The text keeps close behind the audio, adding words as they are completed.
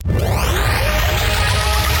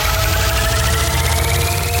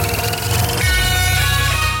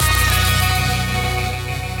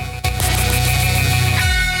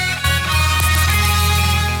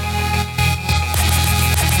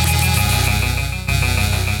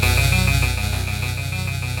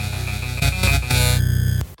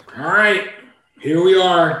right, here we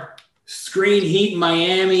are. Screen Heat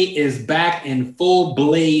Miami is back in full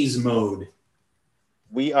blaze mode.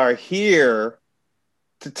 We are here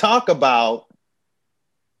to talk about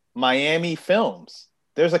Miami films.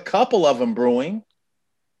 There's a couple of them brewing,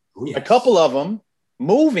 Oh, yes. a couple of them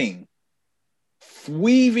moving,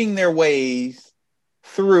 weaving their ways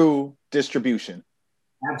through distribution.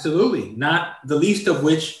 Absolutely. Not the least of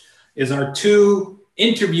which is our two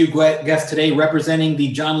interview guests today representing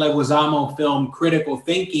the John Leguizamo film Critical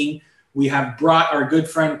Thinking. We have brought our good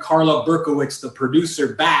friend Carla Berkowitz, the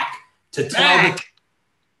producer, back to tell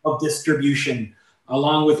of distribution,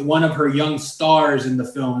 along with one of her young stars in the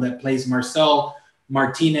film that plays Marcel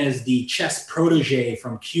Martinez, the chess protege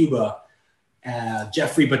from Cuba,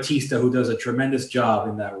 Jeffrey Batista, who does a tremendous job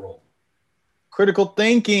in that role. Critical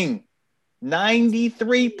Thinking,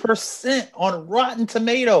 93% on Rotten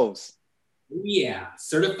Tomatoes. Yeah,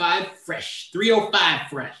 certified fresh, 305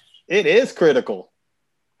 fresh. It is critical.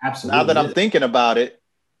 Absolutely. Now that I'm thinking about it.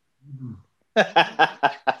 Good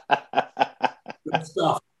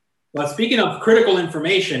stuff. Well, speaking of critical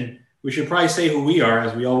information, we should probably say who we are,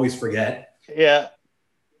 as we always forget. Yeah,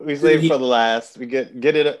 we save it for the last. We get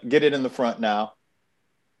it in the front now.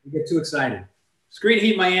 We get too excited. Screen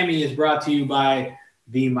Heat Miami is brought to you by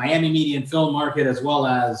the Miami Media and Film Market, as well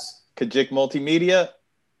as Kajik Multimedia,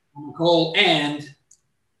 Nicole, and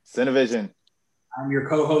Cinevision. I'm your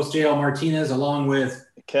co-host, JL Martinez, along with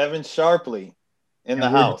Kevin Sharpley in the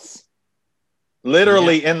house.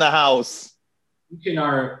 Literally in the house. Each in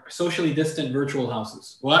our socially distant virtual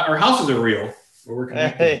houses. Well, our houses are real, but we're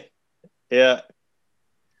connected. Hey. Yeah.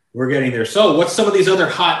 We're getting there. So what's some of these other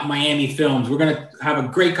hot Miami films? We're going to have a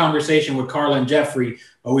great conversation with Carla and Jeffrey.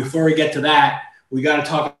 But before we get to that, we got to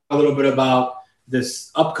talk a little bit about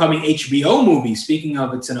this upcoming HBO movie. Speaking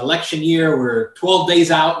of, it's an election year. We're 12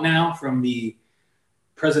 days out now from the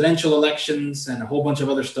presidential elections and a whole bunch of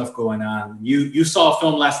other stuff going on. You saw a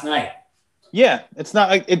film last night. Yeah, it's not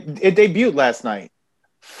like it debuted last night.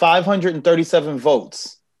 537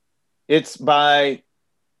 votes. It's by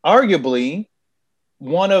arguably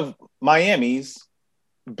one of Miami's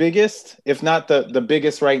biggest, if not the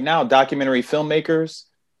biggest right now, documentary filmmakers.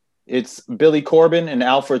 It's Billy Corben and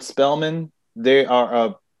Alfred Spellman. They are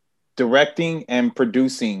a directing and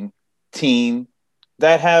producing team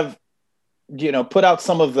that have, put out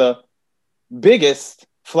some of the biggest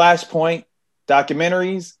Flashpoint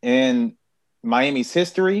documentaries in Miami's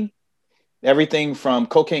history. Everything from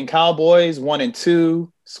Cocaine Cowboys 1 and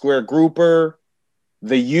 2, Square Grouper,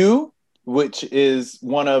 The U, which is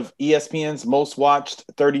one of ESPN's most watched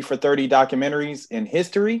 30 for 30 documentaries in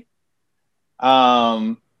history.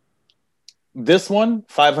 This one,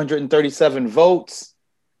 537 votes,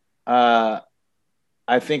 I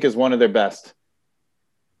think is one of their best.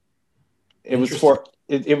 It's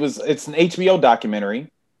an HBO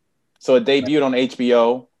documentary. So it debuted on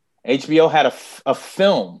HBO. HBO had a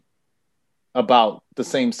film about the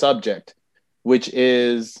same subject, which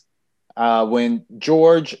is when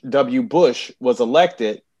George W. Bush was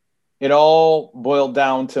elected, it all boiled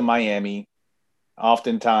down to Miami.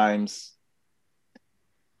 Oftentimes,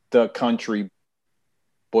 the country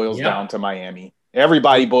boils down to Miami.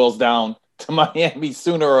 Everybody boils down to Miami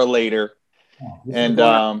sooner or later. And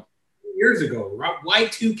years ago,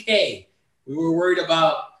 Y2K, we were worried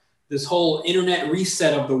about this whole internet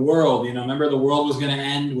reset of the world. Remember the world was going to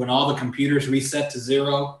end when all the computers reset to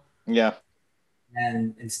zero? Yeah.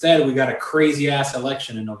 And instead, we got a crazy-ass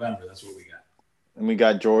election in November. That's what we got. And we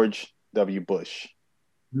got George W. Bush.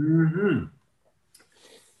 Mm-hmm.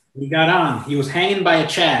 He got on. He was hanging by a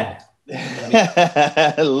Chad.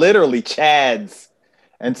 Literally, Chads.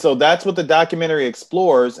 And so that's what the documentary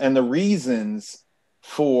explores, and the reasons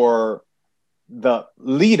for the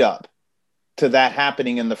lead-up to that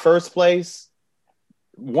happening in the first place.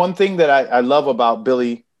 One thing that I love about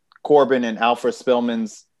Billy Corben and Alfred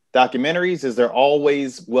Spellman's documentaries is they're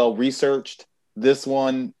always well researched. This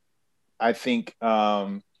one, I think,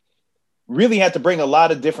 really had to bring a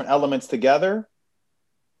lot of different elements together.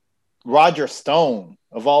 Roger Stone,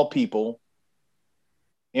 of all people,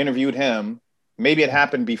 interviewed him. Maybe it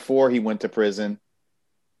happened before he went to prison.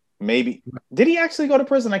 Maybe. Did he actually go to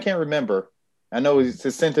prison? I can't remember. I know his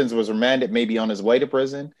sentence was remanded, maybe on his way to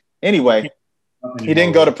prison. Anyway, he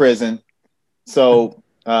didn't go to prison. So,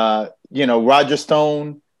 Roger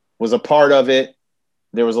Stone was a part of it.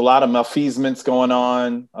 There was a lot of malfeasance going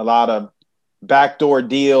on, a lot of backdoor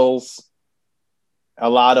deals, a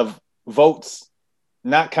lot of votes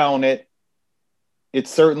not counted. It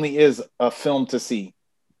certainly is a film to see,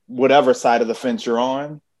 whatever side of the fence you're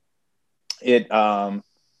on. It,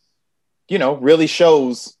 really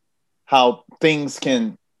shows how things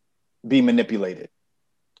can be manipulated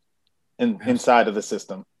inside of the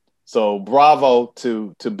system. So bravo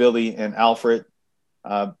to Billy and Alfred.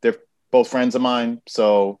 They're both friends of mine.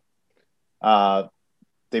 So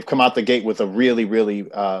they've come out the gate with a really, really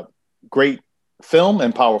great film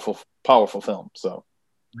and powerful film. So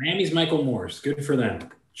Miami's Michael Morse. Good for them.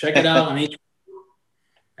 Check it out on HBO.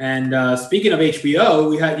 And speaking of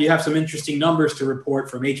HBO, you have some interesting numbers to report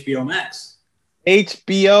from HBO Max.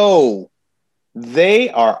 HBO, they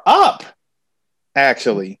are up,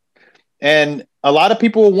 actually. And a lot of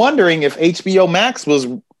people were wondering if HBO Max was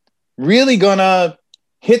really going to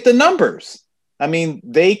hit the numbers. I mean,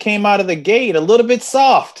 they came out of the gate a little bit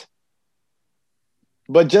soft.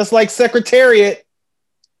 But just like Secretariat,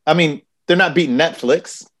 I mean, they're not beating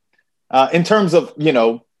Netflix in terms of,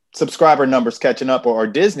 subscriber numbers catching up or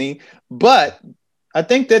Disney. But I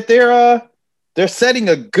think that they're setting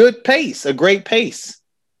a good pace, a great pace.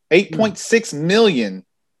 8.6 million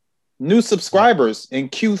new subscribers in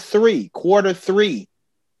Q3, quarter 3.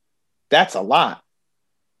 That's a lot.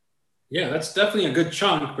 Yeah, that's definitely a good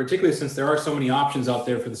chunk, particularly since there are so many options out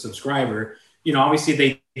there for the subscriber. Obviously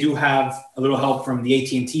they do have a little help from the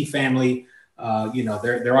AT&T family.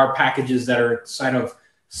 There are packages that are kind of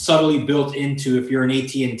subtly built into, if you're an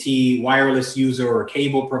AT&T wireless user or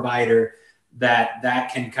cable provider,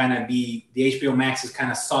 that can kind of be, the HBO Max is kind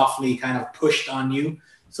of softly kind of pushed on you.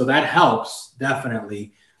 So that helps,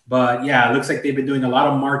 definitely. But yeah, it looks like they've been doing a lot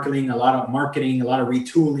of marketing, a lot of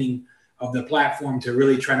retooling of the platform to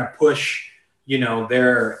really try to push,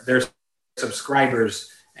 their subscribers.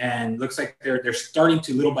 And looks like they're starting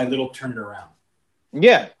to little by little turn it around.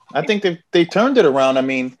 Yeah, I think they turned it around. I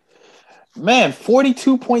mean, man,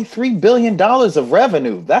 $42.3 billion of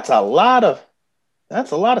revenue. That's a lot of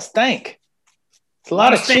stank. It's a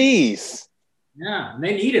lot of cheese. Yeah, and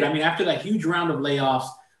they need it. I mean, after that huge round of layoffs,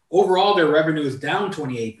 overall their revenue is down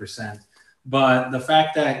 28%. But the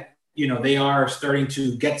fact that they are starting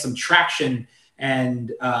to get some traction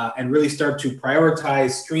and really start to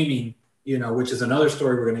prioritize streaming, which is another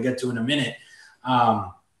story we're going to get to in a minute.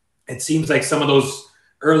 It seems like some of those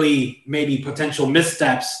early maybe potential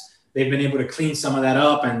missteps, they've been able to clean some of that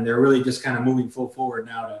up, and they're really just kind of moving full forward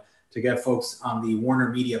now to get folks on the Warner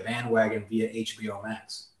Media bandwagon via HBO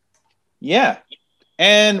Max. Yeah.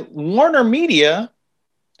 And Warner Media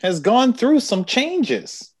has gone through some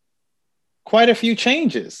changes, quite a few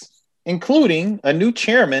changes, including a new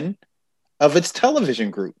chairman of its television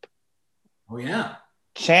group. Oh, yeah.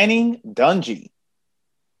 Channing Dungey,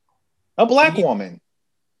 a black woman.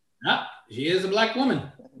 Yeah, she is a black woman.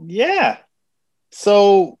 Yeah.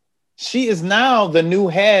 So she is now the new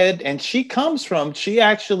head, and she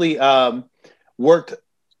actually worked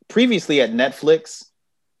previously at Netflix,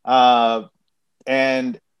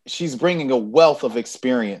 and she's bringing a wealth of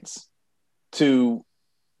experience to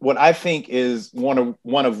what I think is one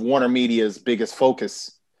of Warner Media's biggest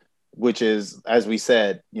focus, which is, as we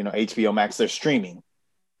said, HBO Max, they're streaming.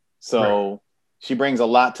 So right. She brings a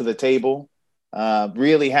lot to the table.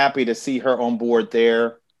 Really happy to see her on board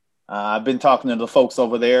there. I've been talking to the folks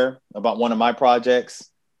over there about one of my projects.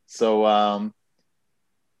 So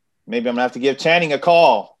maybe I'm going to have to give Channing a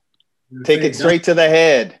call. Take it straight to the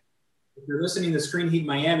head. If you're listening to Screen Heat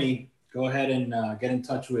Miami, go ahead and get in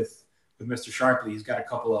touch with Mr. Sharpley. He's got a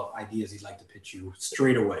couple of ideas he'd like to pitch you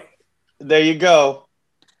straight away. There you go.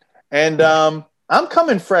 And I'm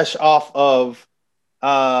coming fresh off of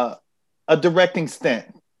a directing stint.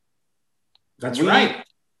 That's right.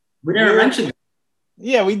 We never mentioned it.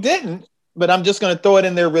 Yeah, we didn't, but I'm just going to throw it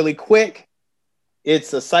in there really quick.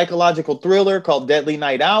 It's a psychological thriller called Deadly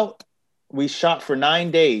Night Out. We shot for 9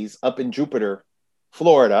 days up in Jupiter,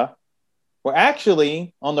 Florida. We're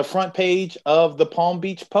actually on the front page of the Palm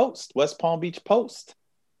Beach Post, West Palm Beach Post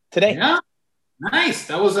today. Yeah, nice.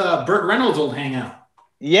 That was Burt Reynolds' old hangout.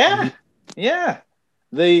 Yeah, yeah.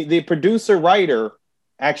 The producer writer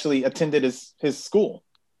actually attended his school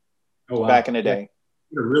back in the day.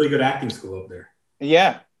 A really good acting school up there.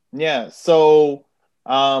 Yeah, yeah. So,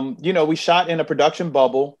 we shot in a production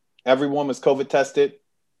bubble. Everyone was COVID tested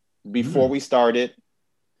before we started.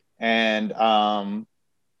 And,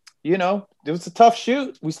 it was a tough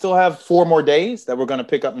shoot. We still have 4 more days that we're going to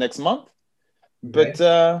pick up next month. Okay.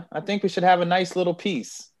 But I think we should have a nice little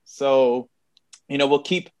piece. So, we'll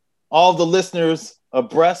keep all the listeners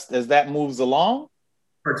abreast as that moves along.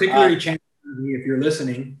 Particularly if you're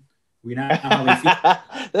listening. We know how they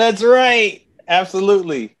feel. That's right.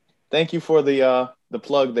 Absolutely. Thank you for the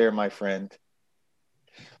plug there, my friend.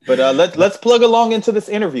 But let's plug along into this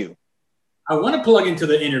interview. I want to plug into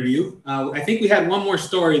the interview. I think we had one more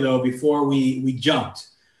story, though, before we jumped,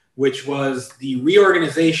 which was the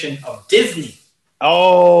reorganization of Disney.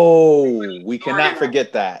 Oh, we cannot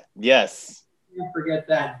forget that. Yes. Can't forget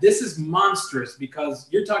that. This is monstrous because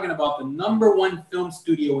you're talking about the number one film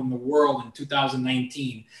studio in the world in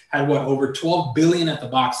 2019 had what, over 12 billion at the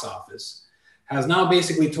box office, has now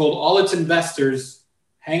basically told all its investors,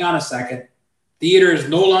 hang on a second, theater is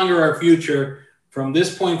no longer our future. From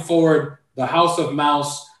this point forward, the House of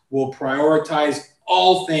Mouse will prioritize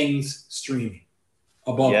all things streaming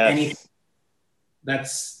above anything.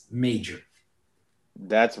 That's major.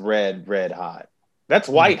 That's red hot. That's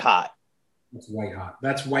white hot. That's white hot.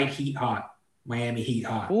 That's white heat hot. Miami Heat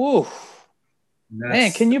hot. Ooh.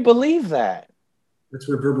 Man, can you believe that? That's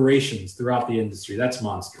reverberations throughout the industry. That's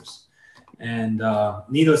monsters. And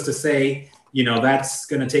needless to say, that's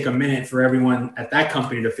going to take a minute for everyone at that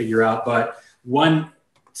company to figure out. But one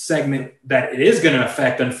segment that it is going to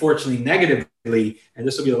affect, unfortunately, negatively, and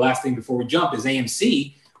this will be the last thing before we jump, is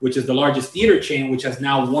AMC, which is the largest theater chain, which has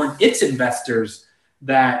now warned its investors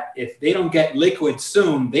that if they don't get liquid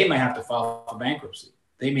soon, they might have to file for bankruptcy.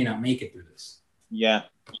 They may not make it through this. Yeah.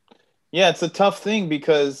 Yeah, it's a tough thing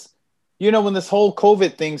because, when this whole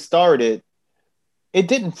COVID thing started, it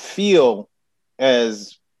didn't feel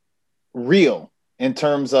as real in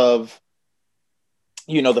terms of,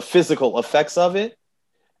 the physical effects of it.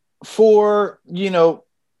 For,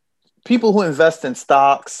 people who invest in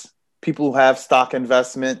stocks, people who have stock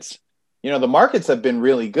investments, the markets have been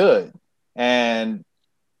really good. And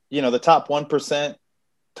the top 1%,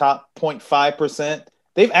 top 0.5%,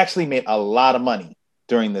 they've actually made a lot of money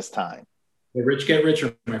during this time. The rich get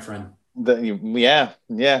richer, my friend. Yeah.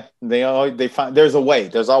 They find there's a way.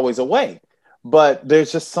 There's always a way. But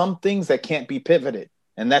there's just some things that can't be pivoted.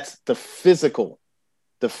 And that's the physical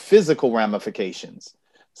ramifications.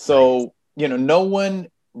 So, no one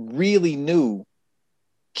really knew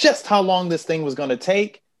just how long this thing was going to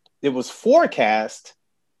take. It was forecast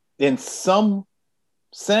in some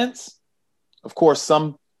sense. Of course,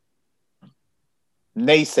 some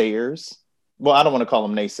naysayers, well, I don't want to call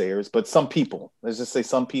them naysayers, but some people, let's just say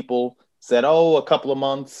some people said, a couple of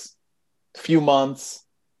months, few months.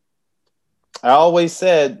 I always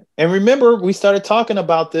said, and remember, we started talking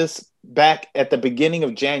about this back at the beginning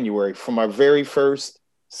of January from our very first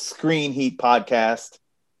Screen Heat podcast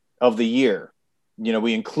of the year.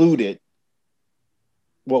 We included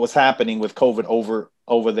what was happening with COVID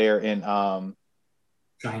over there in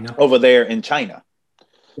China. Over there in China.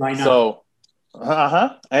 So,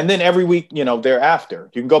 and then every week, thereafter,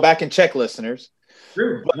 you can go back and check, listeners.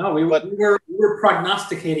 True. No, we were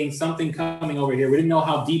prognosticating something coming over here. We didn't know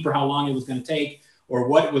how deep or how long it was going to take or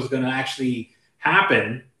what was going to actually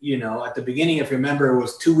happen. At the beginning, if you remember, it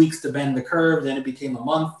was 2 weeks to bend the curve. Then it became a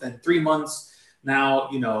month, then 3 months. Now,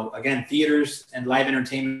 again, theaters and live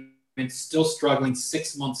entertainment still struggling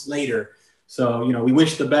 6 months later. So, we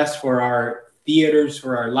wish the best for our theaters,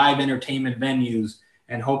 for our live entertainment venues,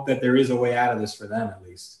 and hope that there is a way out of this for them at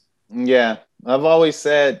least. Yeah. I've always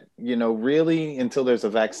said, really until there's a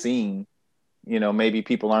vaccine, maybe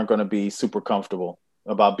people aren't going to be super comfortable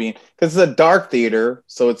about being, because it's a dark theater.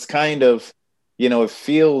 So it's kind of, it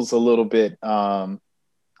feels a little bit not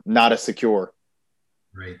as secure.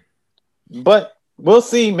 Right. But we'll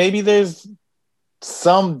see. Maybe there's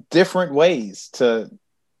some different ways to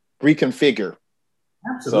reconfigure.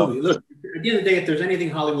 Absolutely. So, look, at the end of the day, if there's anything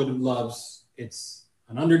Hollywood loves, it's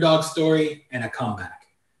an underdog story and a comeback.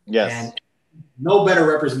 Yes. And no better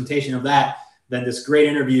representation of that than this great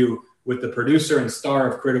interview with the producer and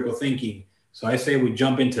star of Critical Thinking. So I say we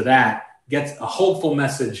jump into that, get a hopeful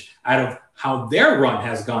message out of how their run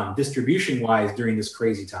has gone distribution-wise during this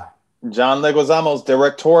crazy time. John Leguizamo's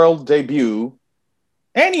directorial debut,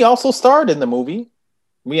 and he also starred in the movie.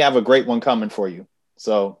 We have a great one coming for you.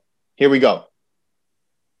 So here we go.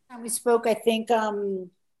 We spoke, I think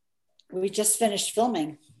we just finished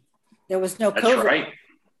filming. There was no COVID. That's right.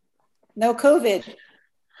 No COVID.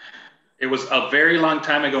 It was a very long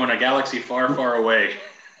time ago in a galaxy far, far away.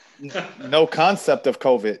 No concept of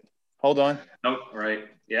COVID. Hold on. No, right.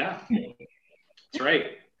 Yeah. That's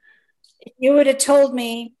right. If you would have told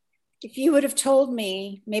me,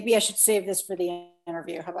 maybe I should save this for the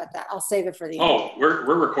interview. How about that? I'll save it for the interview. Oh,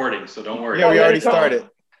 we're recording, so don't worry. Yeah, we already started.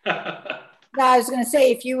 No, I was going to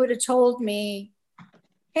say, if you would have told me,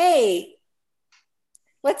 hey,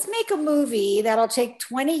 let's make a movie that'll take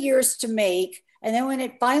 20 years to make, and then when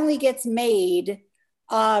it finally gets made,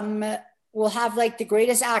 we'll have like the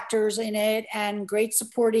greatest actors in it and great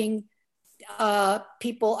supporting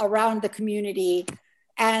people around the community.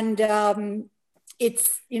 And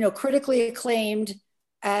it's, critically acclaimed.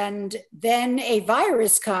 And then a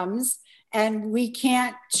virus comes and we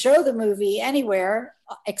can't show the movie anywhere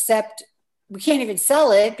except we can't even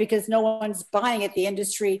sell it because no one's buying it. The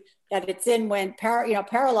industry that it's in went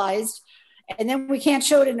paralyzed. And then we can't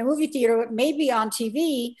show it in a movie theater, maybe on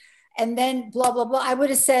TV, and then blah, blah, blah. I would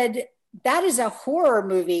have said, that is a horror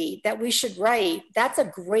movie that we should write. That's a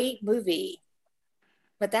great movie.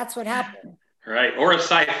 But that's what happened. Right. Or a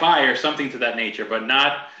sci-fi or something to that nature, but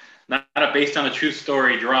not a based on a true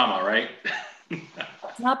story drama, right?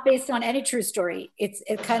 It's not based on any true story.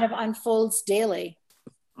 It kind of unfolds daily.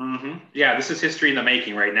 Mm-hmm. Yeah, this is history in the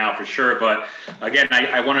making right now for sure. But again,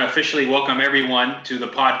 I want to officially welcome everyone to the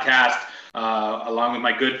podcast, along with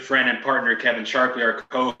my good friend and partner, Kevin Sharpley, our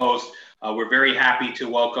co-host. We're very happy to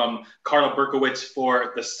welcome Carla Berkowitz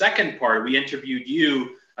for the second part. We interviewed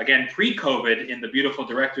you, again, pre-COVID in the beautiful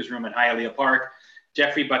director's room at Hialeah Park.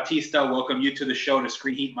 Jeffrey Batista, welcome you to the show, to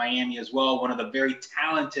Screen Heat Miami as well. One of the very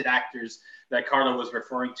talented actors that Carla was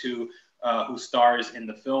referring to, who stars in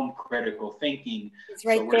the film Critical Thinking. He's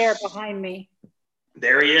right there behind me.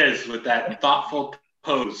 There he is with that thoughtful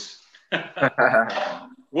pose.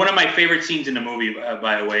 One of my favorite scenes in the movie,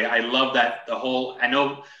 by the way. I love that I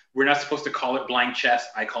know we're not supposed to call it blind chess.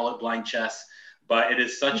 I call it blind chess, but it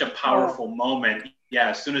is such a powerful moment. Yeah,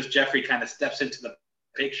 as soon as Jeffrey kind of steps into the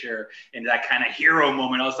picture in that kind of hero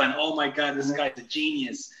moment, I was like, oh my God, this guy's a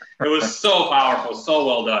genius. It was so powerful. So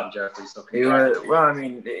well done, Jeffrey. So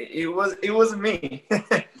it wasn't me.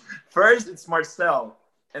 First, it's Marcel.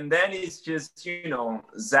 And then it's just,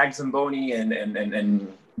 Zach Zamboni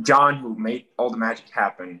and John who made all the magic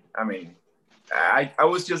happen. I mean, I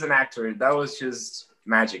was just an actor. That was just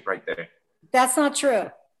magic right there. That's not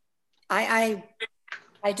true. I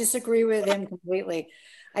disagree with him completely.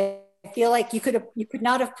 I feel like you could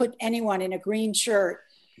not have put anyone in a green shirt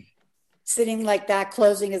sitting like that,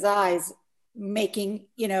 closing his eyes, making,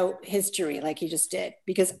 history like he just did.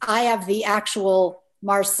 Because I have the actual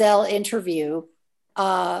Marcel interview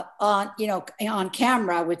on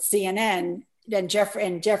camera with CNN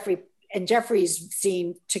and Jeffrey's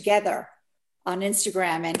seen together on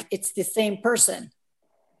Instagram, and it's the same person.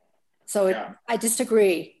 So I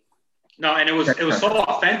disagree. No, and it was so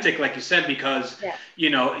authentic, like you said, because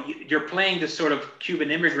you're playing this sort of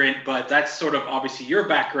Cuban immigrant, but that's sort of obviously your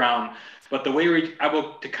background. But the way we're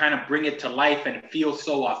able to kind of bring it to life and feel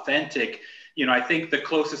so authentic, I think the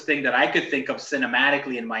closest thing that I could think of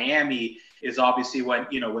cinematically in Miami is obviously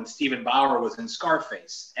when Steven Bauer was in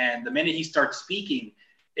Scarface, and the minute he starts speaking,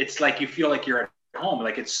 it's like you feel like you're at home,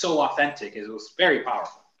 like it's so authentic. It was very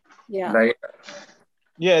powerful. Yeah.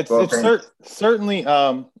 Yeah, certainly.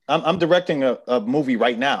 I'm directing a movie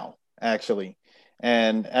right now, actually.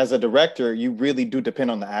 And as a director, you really do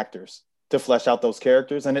depend on the actors to flesh out those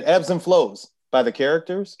characters. And it ebbs and flows by the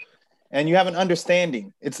characters. And you have an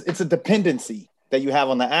understanding. It's a dependency that you have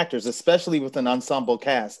on the actors, especially with an ensemble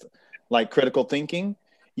cast like Critical Thinking.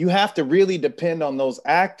 You have to really depend on those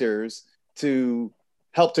actors to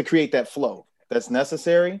help to create that flow that's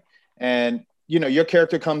necessary. And, your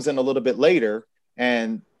character comes in a little bit later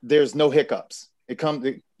and there's no hiccups. It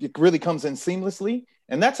really comes in seamlessly,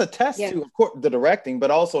 and that's a test to, of course, the directing,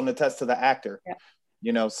 but also a test to the actor.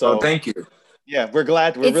 Yeah. So thank you. Yeah, we're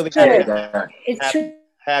glad. We're really happy to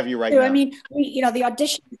have you right now. I mean, the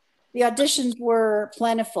auditions were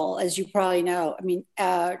plentiful, as you probably know. I mean,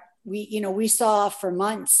 we saw for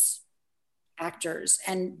months actors,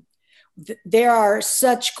 and there are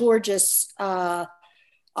such gorgeous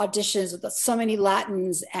auditions with so many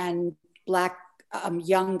Latins and Black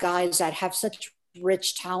young guys that have such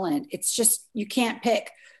rich talent. It's just, you can't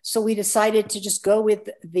pick. So we decided to just go with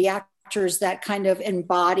the actors that kind of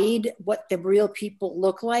embodied what the real people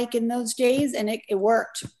look like in those days. And it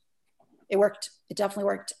worked. It worked. It definitely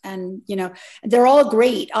worked. And, they're all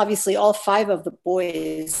great. Obviously, all 5 of the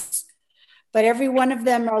boys, but every one of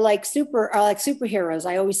them are like superheroes.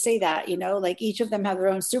 I always say that, like each of them have their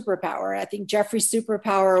own superpower. I think Jeffrey's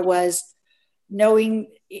superpower was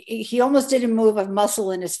knowing he almost didn't move a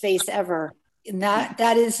muscle in his face ever. And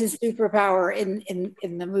that is his superpower in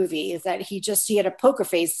the movie, is that he had a poker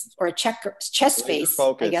face or a chess face,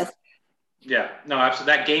 I guess. Yeah, no,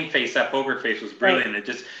 absolutely. That game face, that poker face was brilliant. Right. It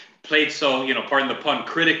just played so, pardon the pun,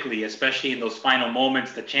 critically, especially in those final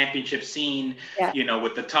moments, the championship scene,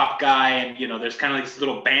 with the top guy, and, there's kind of like this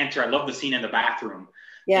little banter. I love the scene in the bathroom.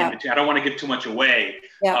 Yeah. I don't want to give too much away,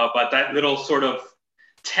 but that little sort of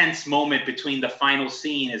tense moment between the final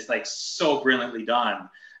scene is like so brilliantly done.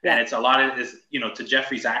 And it's a lot of this, to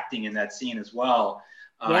Jeffrey's acting in that scene as well.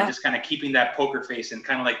 Just kind of keeping that poker face and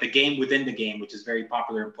kind of like the game within the game, which is very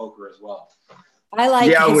popular in poker as well. I like I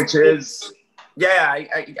get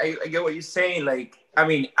what you're saying. Like, I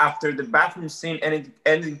mean, after the bathroom scene,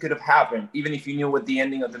 anything could have happened, even if you knew what the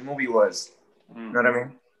ending of the movie was. You know what I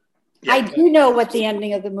mean? Yeah. I do know what the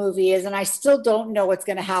ending of the movie is, and I still don't know what's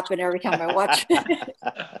going to happen every time I watch it.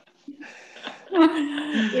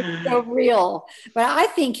 It's so real. But I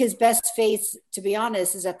think his best face, to be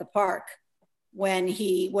honest, is at the park when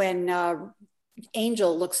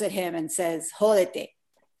Angel looks at him and says, "Jódete,"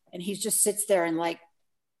 and he just sits there and like,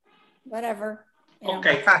 whatever.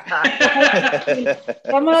 Okay.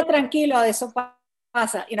 Vámonos tranquilo, eso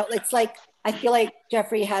pasa. It's like I feel like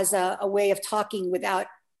Jeffrey has a way of talking without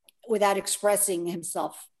expressing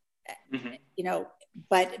himself. Mm-hmm.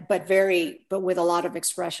 But with a lot of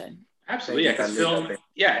expression. Absolutely, yeah. Because film,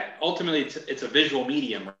 ultimately it's a visual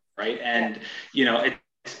medium, right? And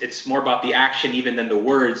it's more about the action even than the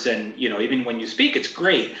words. And even when you speak, it's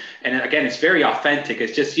great. And again, it's very authentic.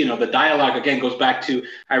 It's just the dialogue again goes back to,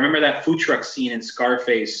 I remember that food truck scene in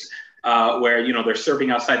Scarface where they're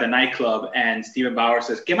serving outside the nightclub and Steven Bauer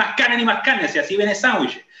says, "Que más carne ni más carne, si así viene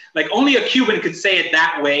sándwich." Like only a Cuban could say it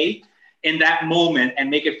that way in that moment and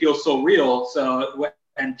make it feel so real.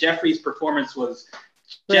 And Jeffrey's performance was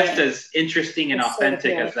just as interesting and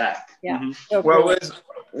authentic as that. Yeah. Mm-hmm.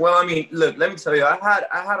 Well, I mean, look, let me tell you, I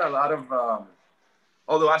had a lot of,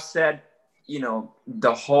 although I said,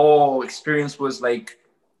 the whole experience was like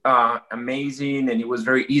amazing and it was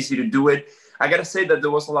very easy to do it. I got to say that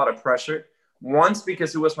there was a lot of pressure. Once,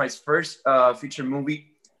 because it was my first feature movie.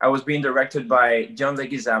 I was being directed by John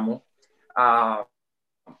Leguizamo.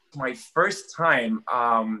 My first time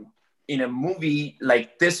in a movie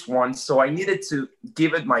like this one, so I needed to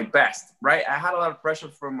give it my best, right? I had a lot of pressure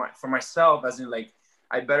for myself, as in like,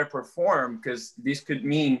 I better perform because this could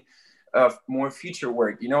mean more future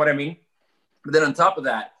work. You know what I mean? But then on top of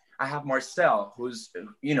that, I have Marcel, who's,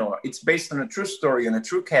 it's based on a true story and a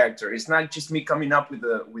true character. It's not just me coming up with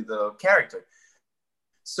a character.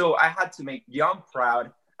 So I had to make Jan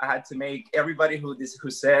proud. I had to make everybody who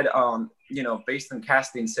said, based on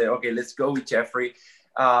casting, say, okay, let's go with Jeffrey.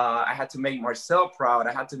 I had to make Marcel proud.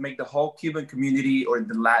 I had to make the whole Cuban community or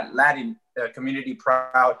the Latin community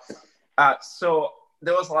proud. So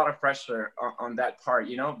there was a lot of pressure on that part,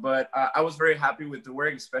 but I was very happy with the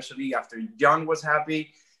work, especially after John was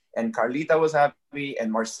happy and Carlita was happy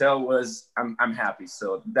and Marcel was, I'm happy.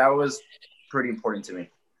 So that was pretty important to me.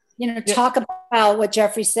 Talk about what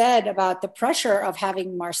Jeffrey said about the pressure of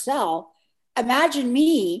having Marcel. Imagine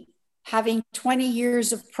me having 20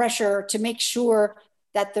 years of pressure to make sure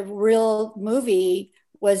that the real movie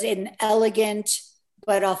was an elegant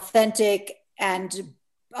but authentic and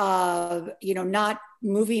not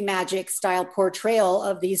movie magic style portrayal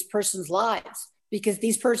of these persons' lives, because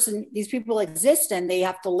these people exist and they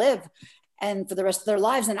have to live and for the rest of their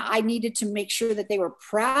lives. And I needed to make sure that they were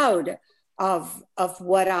proud of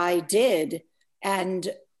what I did. And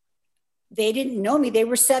they didn't know me. They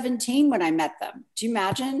were 17 when I met them. Do you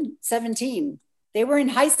imagine? 17. They were in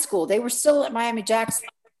high school. They were still at Miami Jackson.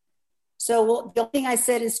 So the thing I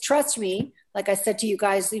said is, trust me, like I said to you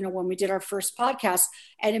guys, when we did our first podcast,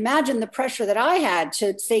 and imagine the pressure that I had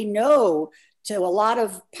to say no to a lot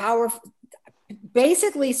of power,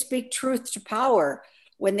 basically speak truth to power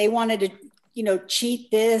when they wanted to,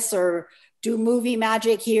 cheat this or do movie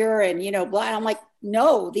magic here and, blah. And I'm like,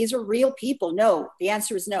 no, these are real people. No, the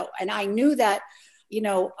answer is no. And I knew that,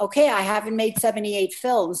 okay, I haven't made 78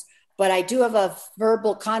 films, but I do have a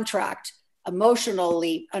verbal contract, an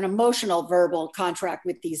emotional verbal contract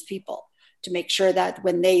with these people to make sure that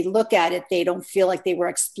when they look at it, they don't feel like they were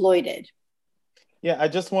exploited. Yeah, I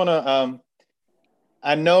just want to,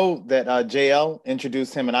 I know that JL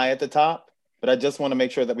introduced him and I at the top, but I just want to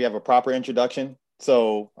make sure that we have a proper introduction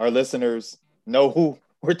so our listeners know who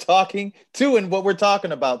we're talking to and what we're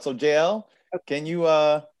talking about. So JL, can you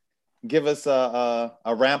give us a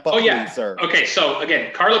ramp up, please, sir? Okay, so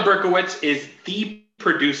again, Carla Berkowitz is the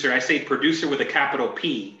producer. I say producer with a capital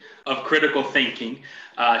P of Critical Thinking.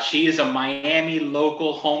 She is a Miami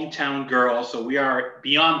local hometown girl, so we are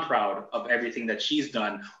beyond proud of everything that she's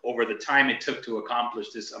done over the time it took to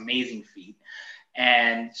accomplish this amazing feat.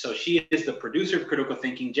 And so she is the producer of Critical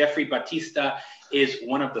Thinking. Jeffrey Batista is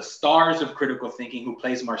one of the stars of Critical Thinking, who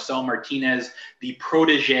plays Marcel Martinez, the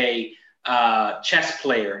protege chess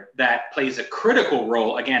player that plays a critical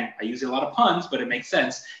role. Again, I use a lot of puns, but it makes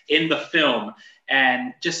sense in the film.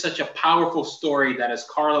 And just such a powerful story that, as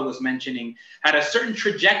Carla was mentioning, had a certain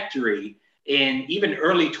trajectory in even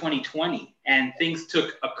early 2020. And things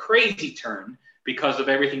took a crazy turn because of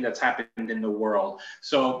everything that's happened in the world.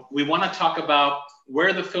 So we want to talk about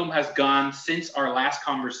where the film has gone since our last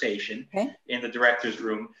conversation in the director's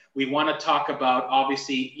room. We want to talk about,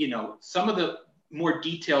 obviously, some of the more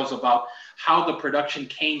details about how the production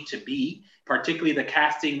came to be, particularly the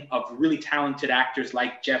casting of really talented actors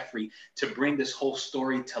like Jeffrey to bring this whole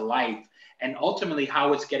story to life, and ultimately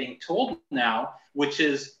how it's getting told now, which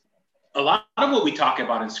is a lot of what we talk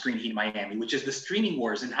about in Screen Heat Miami, which is the streaming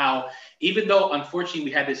wars, and how even though unfortunately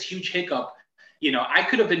we had this huge hiccup, you know, I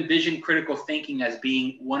could have envisioned Critical Thinking as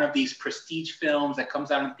being one of these prestige films that comes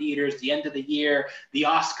out in theaters the end of the year, the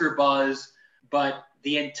Oscar buzz, but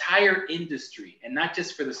the entire industry, and not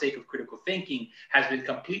just for the sake of Critical Thinking, has been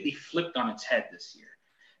completely flipped on its head this year.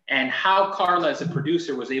 And how Carla as a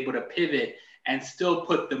producer was able to pivot and still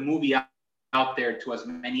put the movie out there to as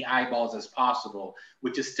many eyeballs as possible,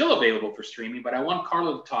 which is still available for streaming. But I want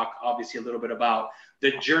Carla to talk obviously a little bit about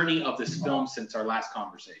the journey of this film since our last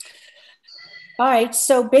conversation. All right.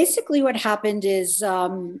 So basically what happened is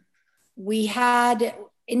we had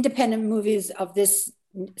independent movies of this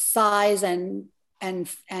size and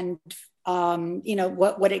you know,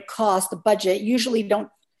 what it cost, the budget, usually don't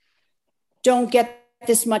get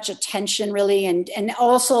this much attention really. And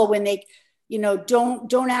also when they, you know,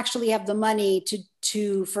 don't actually have the money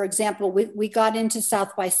to, for example, we got into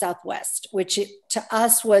South by Southwest, which to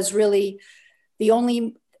us was really the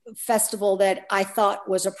only festival that I thought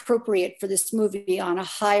was appropriate for this movie on a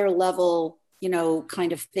higher level, you know,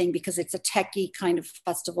 kind of thing, because it's a techie kind of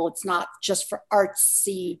festival. It's not just for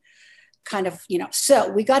artsy kind of, you know. So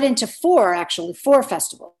we got into four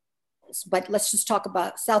festivals, but let's just talk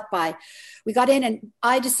about South by. We got in and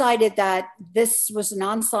I decided that this was an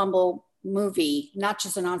ensemble movie, not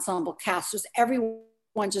just an ensemble cast. Just everyone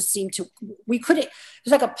just seemed to, it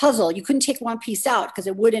was like a puzzle. You couldn't take one piece out because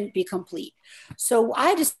it wouldn't be complete. So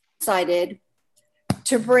I decided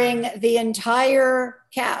to bring the entire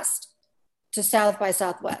cast to South by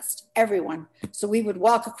Southwest, everyone. So we would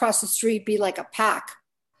walk across the street, be like a pack.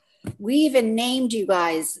 We even named you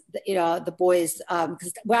guys, you know, the boys,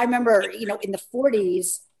 because I remember, you know, in the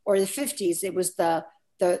 40s or the 50s, it was the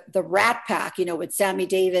Rat Pack, you know, with Sammy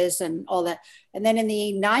Davis and all that. And then in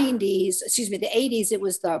the 80s, it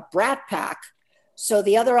was the Brat Pack. So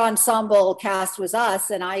the other ensemble cast was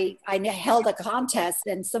us, and I held a contest,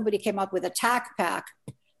 and somebody came up with Attack Pack,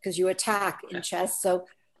 because you attack in chess. So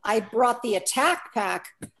I brought the Attack Pack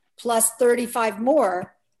plus 35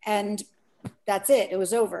 more, and that's it. It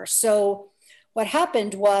was over. So what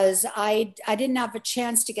happened was I didn't have a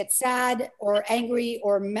chance to get sad or angry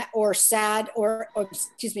or sad or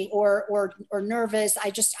nervous. I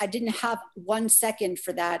didn't have 1 second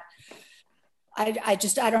for that. I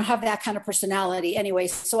don't have that kind of personality anyway.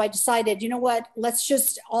 So I decided, you know what, let's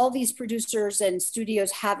just, all these producers and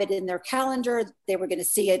studios have it in their calendar. They were going to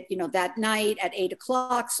see it, you know, that night at 8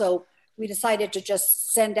 o'clock. So we decided to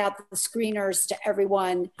just send out the screeners to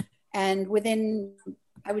everyone. And within,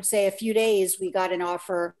 I would say, a few days, we got an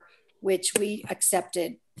offer, which we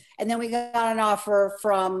accepted. And then we got an offer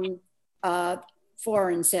from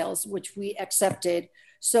Foreign Sales, which we accepted.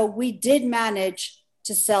 So we did manage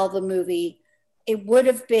to sell the movie. It would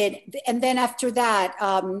have been, and then after that,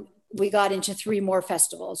 we got into 3 more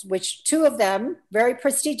festivals, which 2 of them, very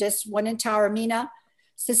prestigious, one in Taormina,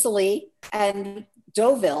 Sicily, and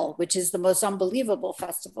Deauville, which is the most unbelievable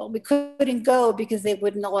festival. We couldn't go because they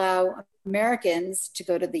wouldn't allow Americans to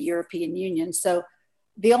go to the European Union. So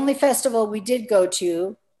the only festival we did go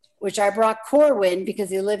to, which I brought Corwin because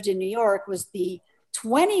he lived in New York, was the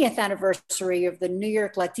 20th anniversary of the New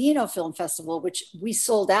York Latino Film Festival, which we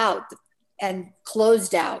sold out and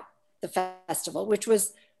closed out the festival, which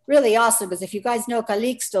was really awesome. Because if you guys know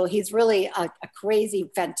Calixto, he's really a crazy,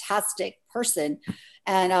 fantastic person.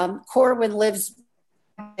 And Corwin lives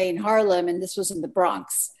in Harlem, and this was in the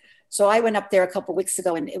Bronx. So I went up there a couple of weeks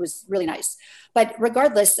ago, and it was really nice. But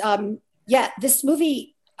regardless, this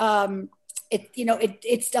movie,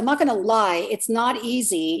 it's I'm not going to lie, it's not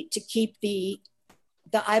easy to keep the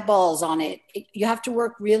eyeballs on it. You have to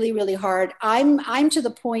work really, really hard. I'm to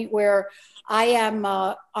the point where I am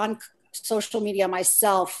on social media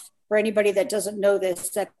myself. For anybody that doesn't know this,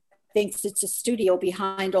 that thinks it's a studio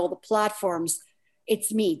behind all the platforms,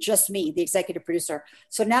 it's me, just me, the executive producer.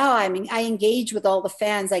 So now I engage with all the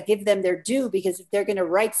fans. I give them their due, because if they're going to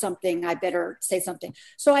write something, I better say something.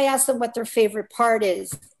 So I ask them what their favorite part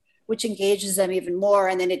is, which engages them even more.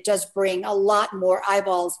 And then it does bring a lot more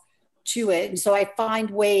eyeballs to it. And so I find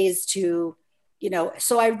ways to,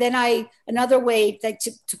 another way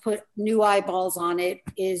to put new eyeballs on it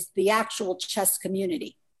is the actual chess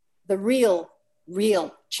community, the real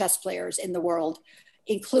chess players in the world,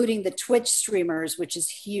 including the Twitch streamers, which is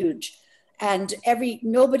huge. And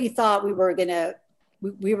nobody thought we were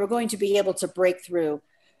going to be able to break through.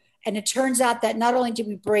 And it turns out that not only did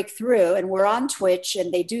we break through, and we're on Twitch,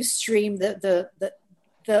 and they do stream the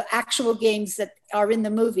actual games that are in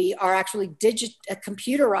the movie are actually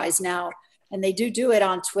computerized now, and they do it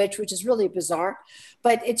on Twitch, which is really bizarre.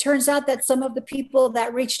 But it turns out that some of the people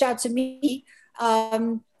that reached out to me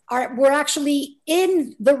were actually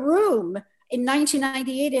in the room in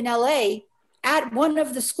 1998 in LA at one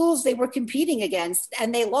of the schools they were competing against,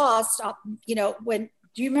 and they lost.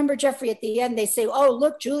 Do you remember, Jeffrey, at the end they say, "Oh,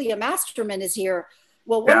 look, Julia Masterman is here."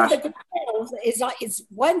 Well, one of the girls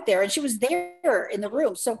went there, and she was there in the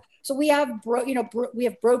room. So we have we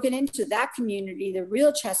have broken into that community, the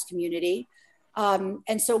real chess community,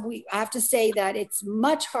 and so I have to say that it's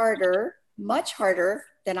much harder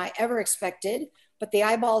than I ever expected. But the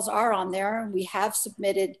eyeballs are on there, and we have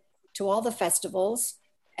submitted to all the festivals,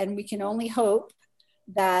 and we can only hope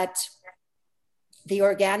that the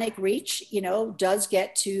organic reach, does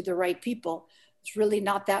get to the right people. It's really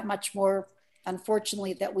not that much more,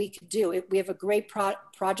 unfortunately, that we could do. We have a great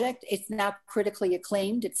project. It's now critically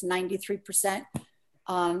acclaimed. It's 93%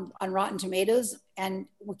 on Rotten Tomatoes, and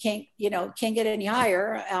we can't get any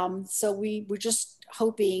higher. So we're just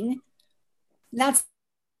hoping, not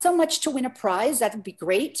so much to win a prize, that would be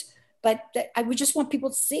great, but we just want people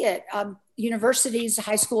to see it. Universities,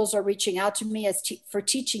 high schools are reaching out to me for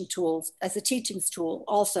teaching tools, as a teaching tool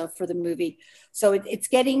also for the movie. So it's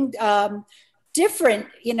getting different,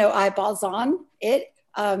 eyeballs on it.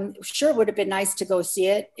 Sure would have been nice to go see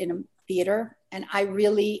it in a theater. And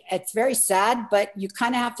it's very sad, but you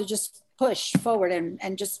kind of have to just push forward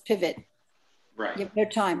and just pivot. Right. You have no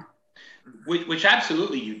time. Which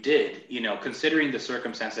absolutely you did, considering the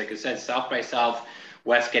circumstance. Like I said, South by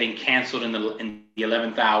Southwest getting canceled in the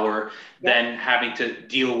 11th hour, then having to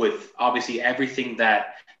deal with obviously everything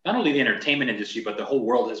that not only the entertainment industry, but the whole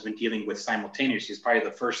world has been dealing with simultaneously. It's probably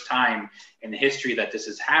the first time in the history that this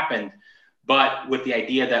has happened, but with the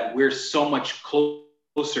idea that we're so much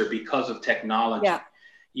closer because of technology,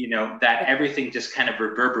 that everything just kind of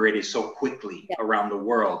reverberated so quickly around the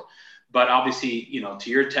world. But obviously, to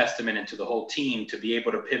your testament and to the whole team, to be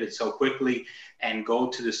able to pivot so quickly and go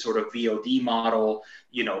to this sort of VOD model,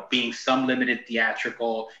 being some limited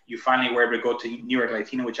theatrical, you finally were able to go to New York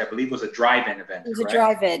Latino, which I believe was a drive-in event. It was a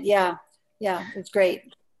drive-in, yeah. Yeah, it's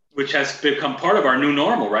great. Which has become part of our new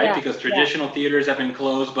normal, right? Yeah, because traditional theaters have been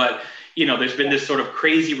closed, but, there's been this sort of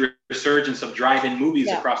crazy resurgence of drive-in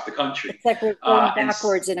movies across the country. It's like we're going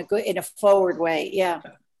backwards in a forward way, yeah.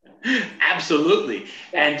 Absolutely.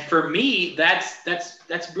 And for me,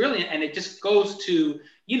 that's brilliant. And it just goes to,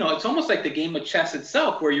 it's almost like the game of chess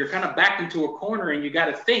itself, where you're kind of backed into a corner and you got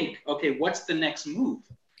to think, okay, what's the next move?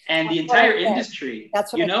 And the entire industry,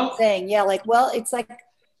 that's what I'm saying. Yeah. Like, well, it's like,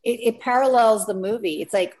 it parallels the movie.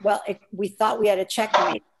 It's like, well, we thought we had a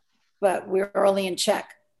checkmate, but we're early in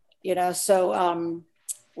check, so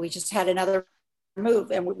we just had another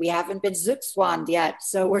move, and we haven't been zugzwanged yet,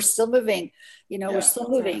 so we're still moving. We're still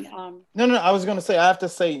moving. No, I was going to say, I have to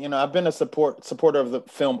say, I've been a supporter of the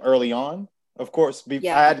film early on. Of course,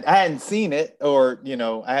 I hadn't seen it, or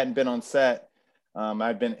I hadn't been on set.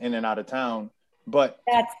 I'd been in and out of town, but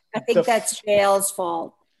I think that's JL's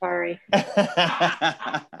fault. Sorry.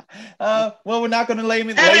 Well, we're not going to lay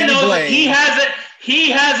me blame.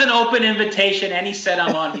 He has an open invitation. Any set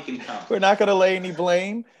I'm on, he can come. We're not going to lay any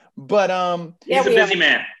blame. But he's a busy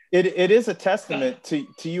man. It is a testament to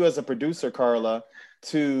you as a producer, Carla,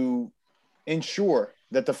 to ensure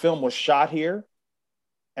that the film was shot here,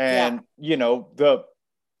 and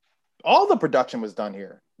all the production was done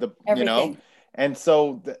here. And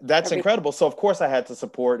so that's incredible. So of course I had to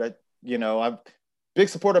support. I'm a big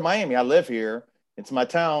supporter of Miami. I live here. It's my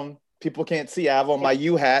town. People can't see. I have on my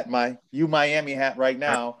U Miami hat right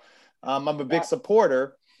now. I'm a big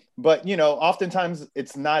supporter. But, oftentimes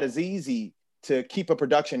it's not as easy to keep a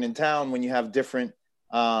production in town when you have different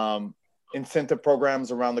incentive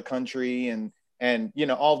programs around the country and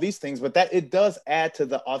all these things. But that it does add to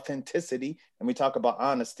the authenticity, and we talk about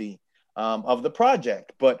honesty of the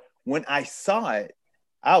project. But when I saw it,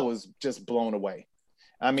 I was just blown away.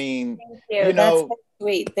 I mean, that's so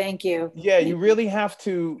sweet. Thank you. Yeah, you really have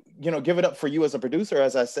to, give it up for you as a producer,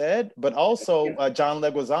 as I said, but also John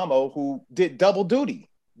Leguizamo, who did double duty.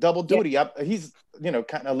 He's kind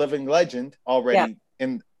of a living legend already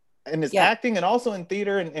in his acting, and also in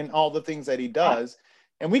theater and all the things that he does.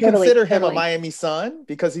 And we consider him a Miami son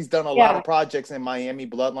because he's done a lot of projects in Miami.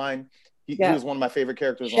 Bloodline, he was one of my favorite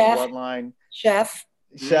characters on Bloodline. Chef,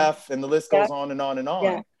 and the list goes on and on and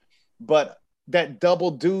on. But that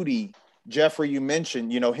double duty, Jeffrey, you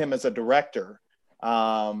mentioned, him as a director,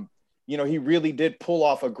 he really did pull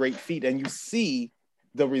off a great feat. And you see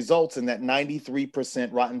the results in that 93%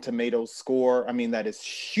 Rotten Tomatoes score. I mean, that is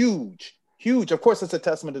huge, huge. Of course, it's a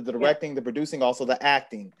testament to the directing, the producing, also the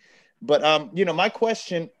acting. But, you know, my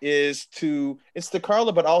question is it's to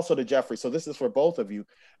Carla, but also to Jeffrey. So this is for both of you.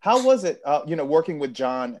 How was it, you know, working with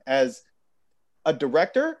John as a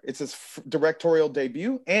director? It's his directorial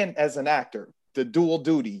debut, and as an actor, the dual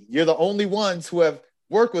duty. You're the only ones who have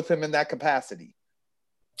worked with him in that capacity.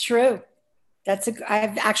 True.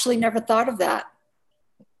 I've actually never thought of that.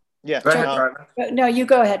 Yeah. Go ahead, Carla. No, you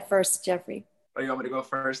go ahead first, Jeffrey. Oh, you want me to go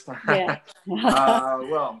first? Yeah.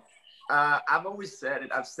 I've always said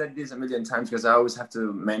it. I've said this a million times because I always have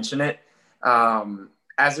to mention it.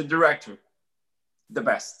 As a director, the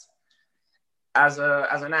best. As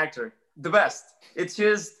an actor, the best. It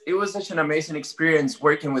was such an amazing experience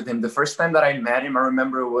working with him. The first time that I met him, I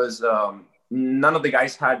remember was none of the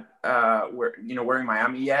guys were in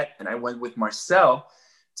Miami yet, and I went with Marcel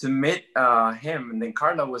to meet him, and then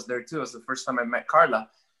Carla was there too. It was the first time I met Carla.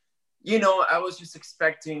 You know, I was just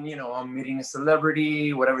expecting, you know, I'm meeting a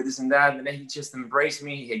celebrity, whatever, this and that. And then he just embraced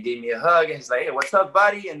me. He gave me a hug. And he's like, hey, what's up,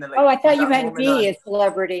 buddy? And then, like, oh, I thought you meant me, a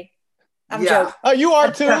celebrity. I'm joking. Oh, you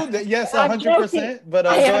are too? Yes, 100%. But go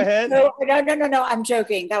ahead. No, I'm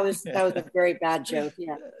joking. That was a very bad joke.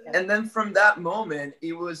 Yeah. And then from that moment,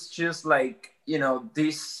 it was just like, you know,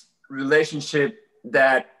 this relationship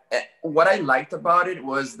that what I liked about it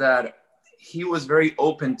was that he was very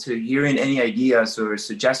open to hearing any ideas or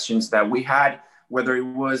suggestions that we had, whether it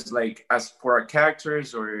was like as for our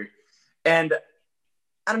characters and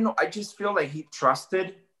I don't know, I just feel like he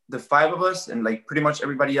trusted the five of us and like pretty much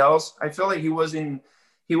everybody else. I feel like he was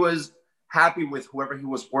happy with whoever he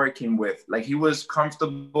was working with. Like he was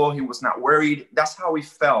comfortable, he was not worried. That's how he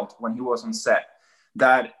felt when he was on set,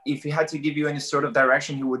 that if he had to give you any sort of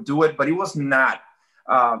direction, he would do it, but he was not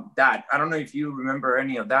that. I don't know if you remember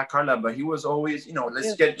any of that, Carla, but he was always, you know,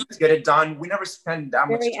 let's get it done. We never spent that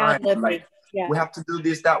much time. Like, we have to do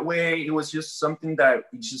this that way. It was just something that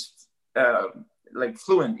just like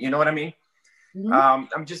fluent, you know what I mean? Mm-hmm.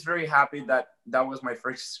 I'm just very happy that was my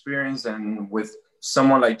first experience, and with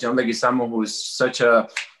someone like John Leguizamo, who is such a,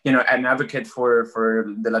 you know, an advocate for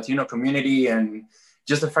the Latino community, and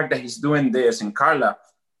just the fact that he's doing this in Carla,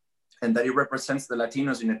 and that it represents the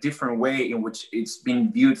Latinos in a different way in which it's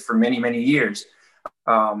been viewed for many, many years,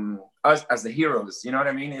 us as the heroes, you know what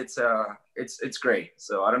I mean? It's great.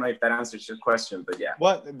 So I don't know if that answers your question, but yeah.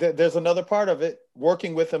 Well, there's another part of it,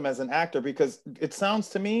 working with him as an actor, because it sounds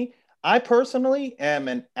to me, I personally am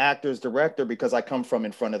an actor's director because I come from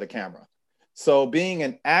in front of the camera. So being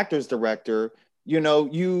an actor's director, you know,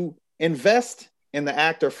 you invest in the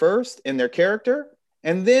actor first, in their character,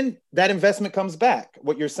 and then that investment comes back.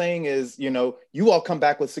 What you're saying is, you know, you all come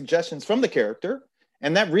back with suggestions from the character,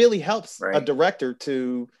 and that really helps a director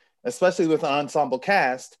to, especially with an ensemble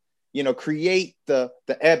cast, you know, create the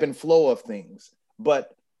ebb and flow of things.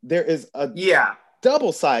 But there is a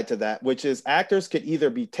double side to that, which is actors could either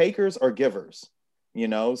be takers or givers, you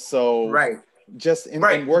know? So just in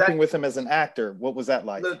working with him as an actor, what was that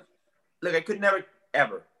like? Look, I could never,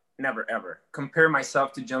 ever compare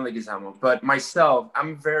myself to John Leguizamo, but myself,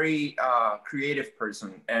 I'm very creative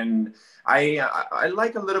person, and I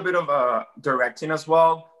like a little bit of directing as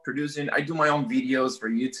well, producing. I do my own videos for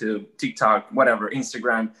YouTube, TikTok, whatever,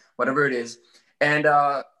 Instagram, whatever it is, and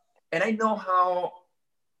I know how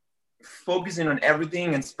focusing on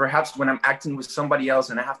everything, and perhaps when I'm acting with somebody else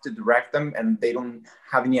and I have to direct them and they don't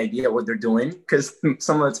have any idea what they're doing, because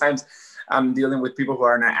some of the times I'm dealing with people who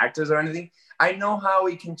are not actors or anything, I know how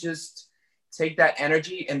we can just take that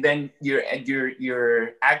energy, and then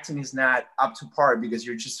your acting is not up to par because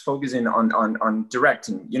you're just focusing on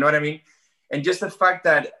directing, you know what I mean? And just the fact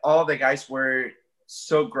that all the guys were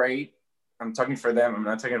so great, I'm talking for them, I'm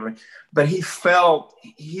not talking for me, but he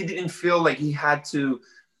didn't feel like he had to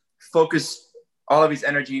focus all of his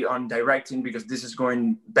energy on directing because this is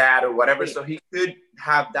going bad or whatever. So he could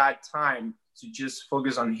have that time to just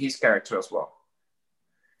focus on his character as well.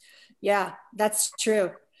 Yeah, that's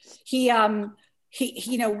true. He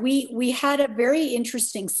you know, we had a very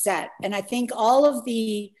interesting set, and I think all of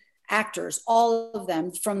the actors, all of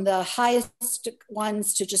them, from the highest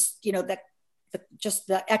ones to just, you know, just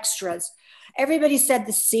the extras, everybody said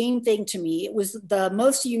the same thing to me. It was the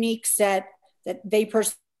most unique set that they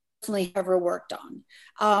personally ever worked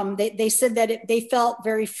on. They said that they felt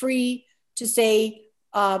very free to say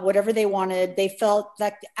whatever they wanted. They felt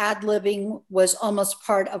that ad-libbing was almost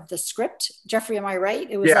part of the script. Jeffrey, am I right?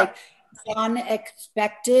 It was like John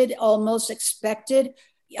almost expected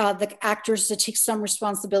the actors to take some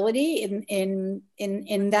responsibility in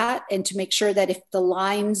that, and to make sure that if the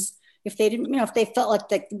lines if they didn't, if they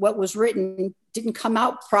felt like what was written didn't come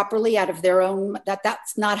out properly out of their own,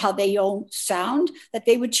 that's not how they own sound, that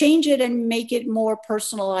they would change it and make it more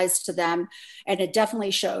personalized to them. And it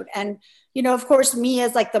definitely showed. And, of course, me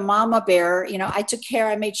as like the mama bear, I took care,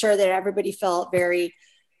 I made sure that everybody felt very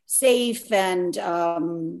safe and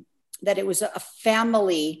that it was a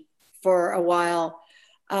family for a while.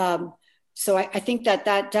 So I think that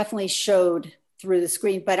definitely showed through the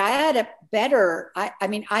screen, but I had a better,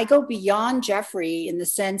 I go beyond Jeffrey in the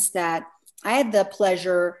sense that I had the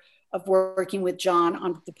pleasure of working with John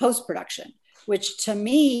on the post-production, which to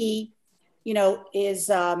me, is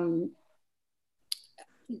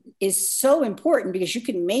so important because you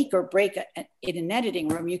can make or break in an editing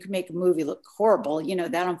room. You can make a movie look horrible, that I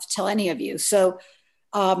don't have to tell any of you. So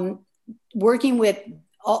working with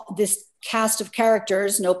all this cast of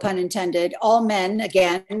characters, no pun intended, all men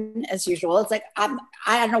again, as usual. It's like, I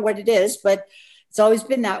don't know what it is, but it's always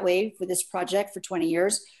been that way for this project for 20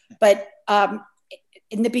 years. But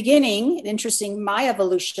in the beginning, interesting, my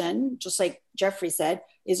evolution, just like Jeffrey said,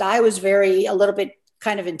 is I was a little bit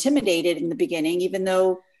kind of intimidated in the beginning, even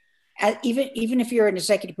though, even if you're an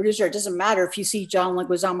executive producer, it doesn't matter if you see John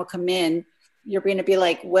Leguizamo come in, you're going to be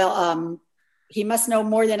like, well, he must know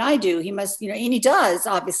more than I do. He must, and he does,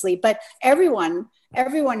 obviously, but everyone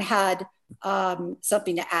had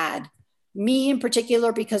something to add. Me in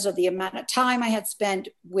particular, because of the amount of time I had spent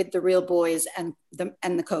with the Real Boys and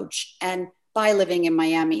the coach, and by living in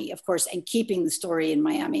Miami, of course, and keeping the story in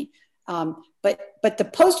Miami. But the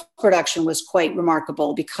post-production was quite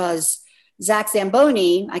remarkable because Zach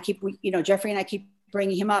Zamboni, Jeffrey and I keep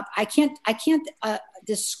bringing him up. I can't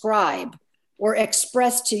describe or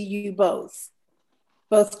express to you both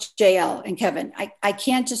JL and Kevin. I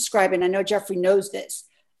can't describe it. And I know Jeffrey knows this.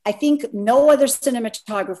 I think no other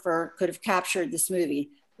cinematographer could have captured this movie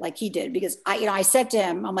like he did, because I said to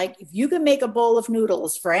him, I'm like, if you can make a bowl of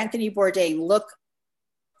noodles for Anthony Bourdain look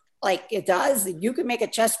like it does, you can make a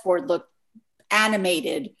chessboard look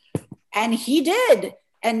animated. And he did.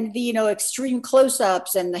 And the, extreme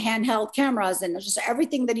close-ups and the handheld cameras and just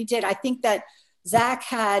everything that he did. I think that Zach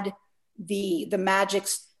had the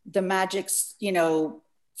magic's,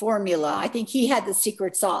 formula. I think he had the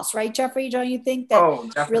secret sauce, right, Jeffrey? Don't you think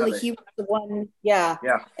that really he was the one? Yeah.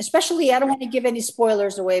 Especially, I don't want to give any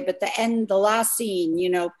spoilers away, but the last scene,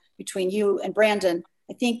 between you and Brandon,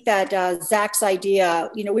 I think that Zach's idea,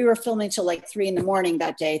 we were filming till like 4 in the morning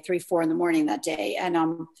that day. And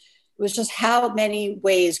it was just how many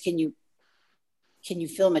ways can you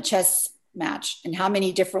film a chess match, and how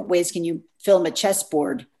many different ways can you film a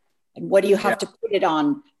chessboard? And what do you have to put it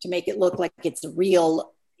on to make it look like it's a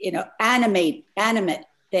real, animate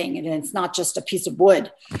thing, and it's not just a piece of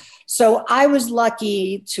wood. So I was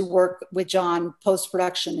lucky to work with John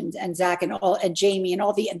post-production and Zach and Jamie and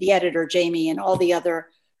all the editor Jamie and all the other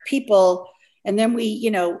people. And then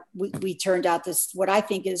we turned out this, what I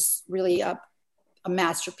think is really a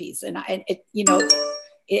masterpiece. And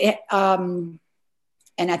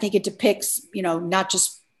and I think it depicts, not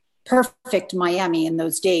just perfect Miami in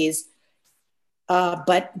those days,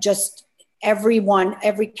 but just everyone,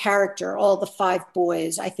 every character, all the 5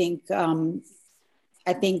 boys, I think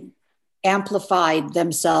amplified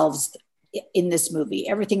themselves in this movie.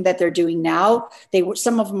 Everything that they're doing now,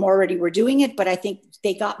 some of them already were doing it, but I think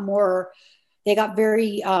they got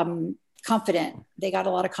very confident. They got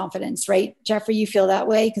a lot of confidence, right? Jeffrey, you feel that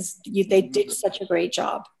way? Because they did such a great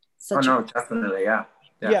job. Definitely, yeah.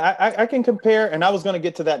 Yeah, I can compare, and I was going to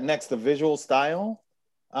get to that next, the visual style.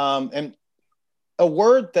 And a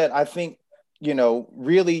word that I think,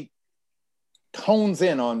 really hones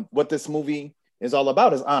in on what this movie is all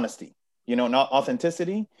about is honesty, and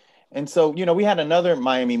authenticity. And so, we had another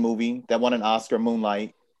Miami movie that won an Oscar,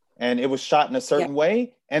 Moonlight, and it was shot in a certain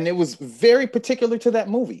way. And it was very particular to that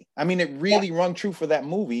movie. I mean, it really rung true for that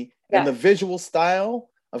movie. And the visual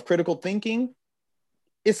style of Critical Thinking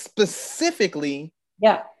is specifically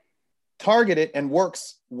targeted and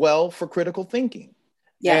works well for critical thinking.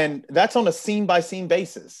 And that's on a scene by scene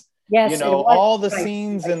basis. Yes, all the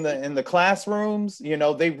scenes in the classrooms,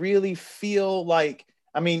 they really feel like,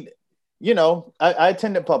 I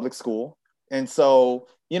attended public school. And so,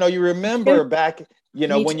 you remember back,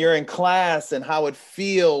 when you're in class and how it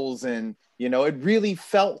feels, and, it really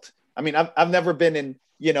felt, I've never been in,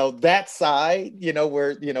 that side,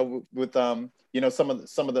 where, with, some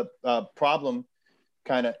of the problem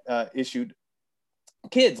kind of issued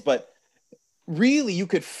kids, but really you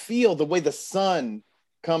could feel the way the sun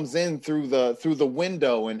comes in through the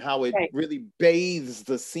window and how it really bathes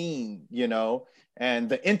the scene, and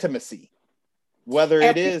the intimacy, whether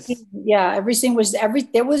it is. Yeah, everything was there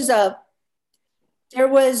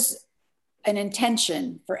was an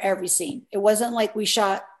intention for every scene. It wasn't like we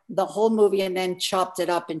shot the whole movie and then chopped it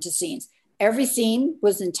up into scenes. Every scene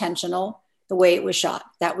was intentional the way it was shot.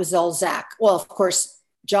 That was all Zach. Well, of course,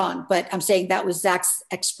 John, but I'm saying that was Zach's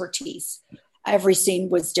expertise. Every scene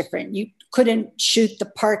was different. You couldn't shoot the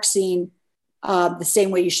park scene the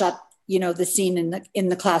same way you shot, the scene in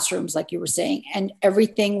the classrooms, like you were saying. And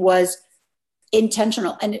everything was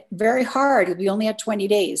intentional and very hard. We only had 20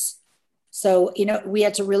 days. So, we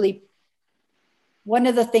had to really, one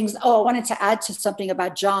of the things, I wanted to add to something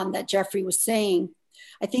about John that Jeffrey was saying.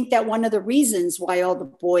 I think that one of the reasons why all the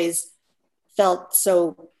boys felt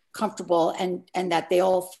so comfortable and that they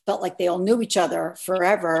all felt like they all knew each other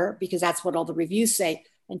forever, because that's what all the reviews say.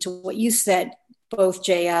 And to what you said, both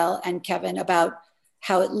JL and Kevin, about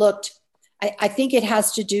how it looked, I think it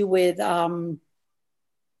has to do with, oh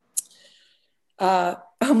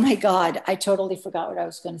my God, I totally forgot what I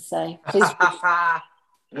was going to say. Please.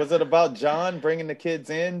 Was it about John bringing the kids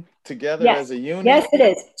in together as a unit? Yes, it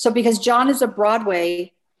is. So because John is a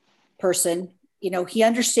Broadway person, he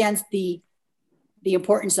understands the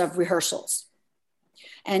importance of rehearsals.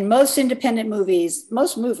 And most independent movies,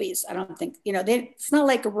 I don't think, it's not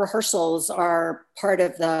like rehearsals are part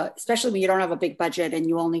of especially when you don't have a big budget and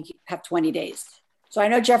you only have 20 days. So I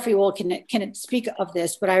know Jeffrey can speak of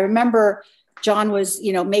this, but I remember John was,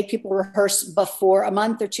 made people rehearse before, a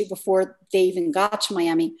month or two before they even got to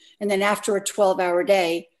Miami. And then after a 12-hour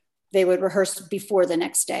day, they would rehearse before the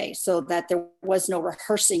next day so that there was no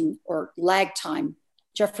rehearsing or lag time.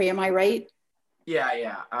 Jeffrey, am I right?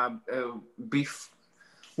 Yeah.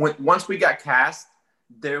 Once we got cast,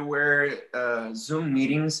 there were Zoom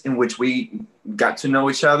meetings in which we got to know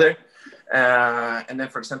each other. And then,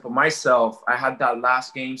 for example, myself, I had that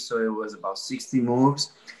last game, so it was about 60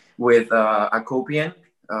 moves with Akopian.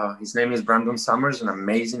 His name is Brandon Summers, an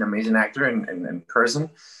amazing actor and person.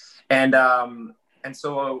 And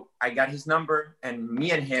so I got his number, and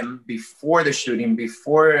me and him, before the shooting,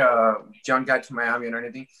 before John got to Miami or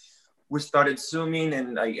anything, we started Zooming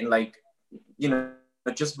and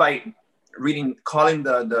just by calling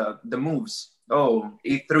the moves. Oh,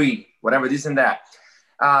 E3, whatever, this and that,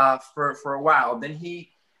 for a while. Then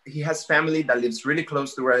he has family that lives really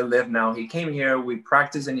close to where I live now. He came here, we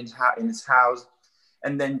practiced in his house.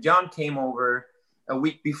 And then John came over a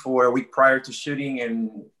week prior to shooting.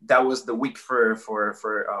 And that was the week for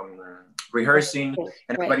rehearsing.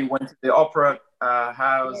 And everybody went to the opera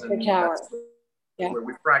house and that's where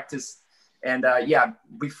we practiced. And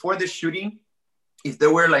before the shooting, if it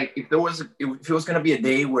was going to be a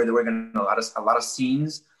day where there were going to be a lot of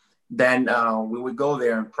scenes, then we would go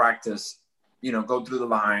there and practice, go through the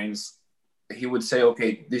lines. He would say,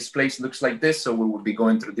 okay, this place looks like this, so we would be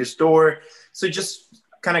going through this door. So just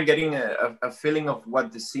kind of getting a feeling of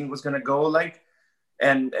what the scene was going to go like.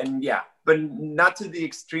 And but not to the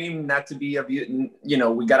extreme, not to be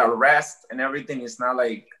we got a rest and everything. It's not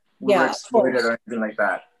like we were exploited or anything like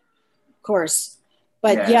that. Of course.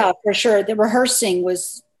 But yeah, for sure. The rehearsing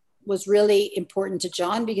was really important to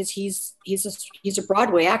John because he's a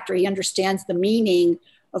Broadway actor. He understands the meaning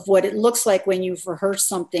of what it looks like when you've rehearsed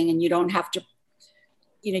something and you don't have to,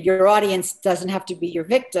 your audience doesn't have to be your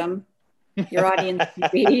victim. Your audience,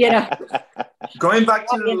 Going back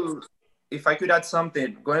to, if I could add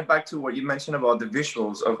something, going back to what you mentioned about the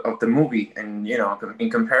visuals of the movie and, in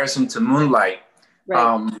comparison to Moonlight,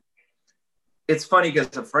 right. It's funny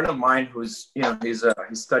because a friend of mine who's, he's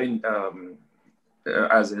studying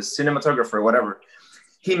as a cinematographer or whatever,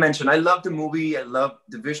 he mentioned, I love the movie, I love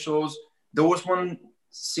the visuals. There was one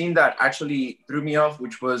scene that actually threw me off,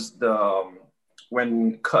 which was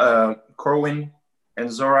when Corwin and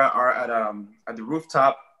Zora are at the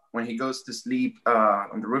rooftop when he goes to sleep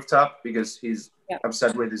on the rooftop because he's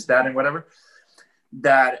upset with his dad and whatever,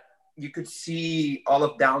 that you could see all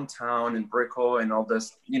of downtown and Brickell and all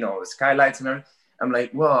this, the skylights and everything. I'm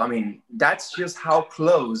like, well, I mean, that's just how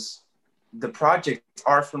close the projects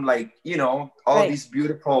are from all these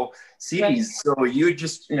beautiful cities. Right. So you're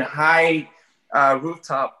just in a high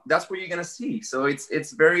rooftop, that's what you're going to see. So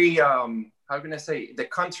it's very, how can I say, the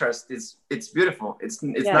contrast it's beautiful. It's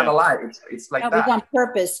not a lie. It's like that. It was on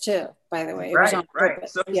purpose too, by the way. It was on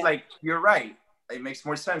purpose. So it's like, you're right. It makes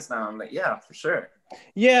more sense now. I'm like, yeah, for sure.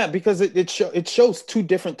 Yeah, because it shows two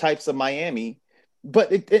different types of Miami, but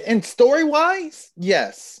and story wise,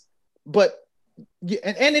 yes, but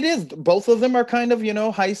and it is, both of them are kind of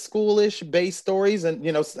high schoolish based stories and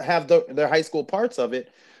have their high school parts of it.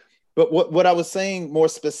 But what I was saying more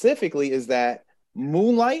specifically is that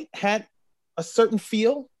Moonlight had a certain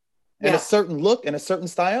feel and a certain look and a certain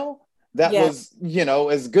style that was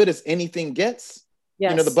as good as anything gets.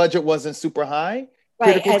 Yes. The budget wasn't super high.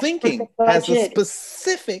 Critical Thinking has a budget.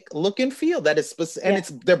 specific look and feel that is specific,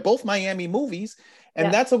 and they're both Miami movies.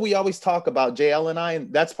 And that's what we always talk about, JL and I,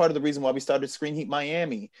 and that's part of the reason why we started Screen Heat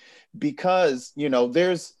Miami, because,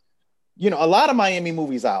 there's, a lot of Miami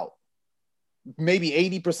movies out. Maybe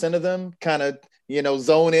 80% of them kind of,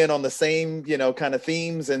 zone in on the same, kind of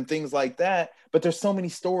themes and things like that. But there's so many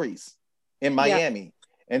stories in Miami.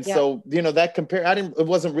 And so, that it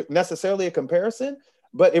wasn't necessarily a comparison,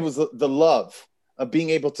 but it was the love of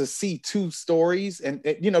being able to see two stories and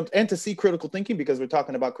to see critical thinking, because we're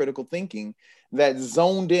talking about critical thinking, that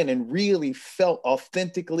zoned in and really felt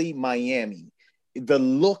authentically Miami. The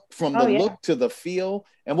look, from the look to the feel,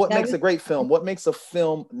 and what makes a great film, what makes a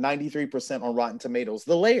film 93% on Rotten Tomatoes,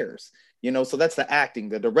 the layers, so that's the acting,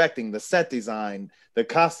 the directing, the set design, the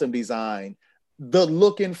costume design, the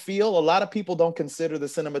look and feel. A lot of people don't consider the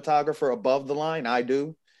cinematographer above the line. I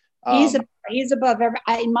do. He's above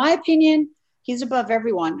in my opinion, he's above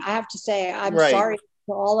everyone. I have to say, I'm sorry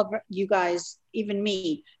for all of you guys, even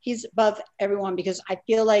me. He's above everyone, because I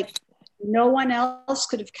feel like no one else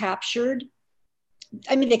could have captured.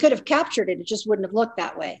 I mean, they could have captured it. It just wouldn't have looked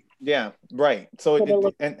that way. Yeah, right. So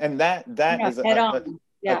that is a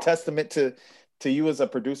testament to you as a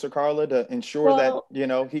producer, Carla, to ensure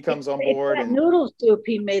that he comes on board. And noodle soup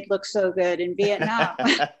he made look so good in Vietnam.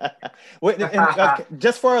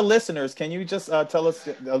 Just for our listeners, can you just tell us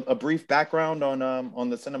a brief background on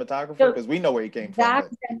the cinematographer, because we know where he came from.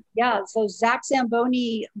 So Zach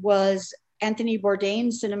Zamboni was Anthony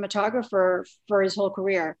Bourdain's cinematographer for his whole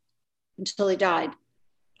career until he died.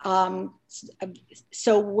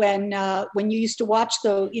 So when you used to watch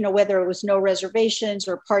whether it was No Reservations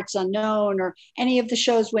or Parts Unknown or any of the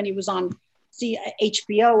shows when he was on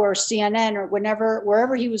HBO or CNN or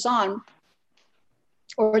wherever he was on,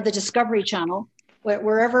 or the Discovery Channel,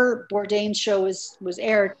 wherever Bourdain's show was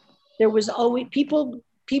aired, there was always people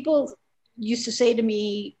used to say to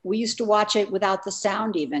me, we used to watch it without the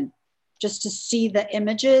sound, even just to see the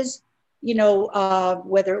images.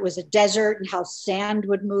 Whether it was a desert and how sand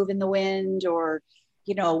would move in the wind, or,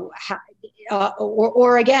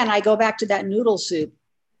 or again, I go back to that noodle soup.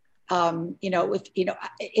 It's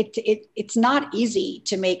not easy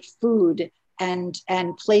to make food and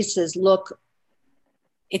places look.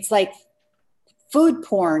 It's like food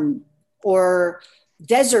porn or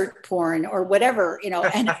desert porn or whatever,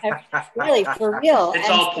 and really, for real. It's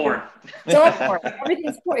all porn. It's all porn.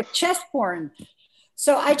 Everything's porn. It's chest porn.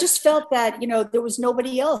 So I just felt that, there was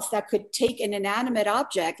nobody else that could take an inanimate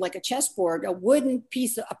object like a chessboard, a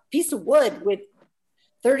piece of wood with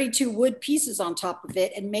 32 wood pieces on top of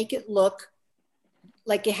it, and make it look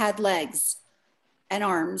like it had legs and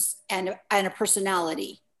arms and a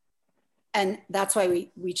personality. And that's why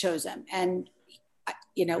we chose him. And,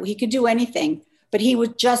 he could do anything, but he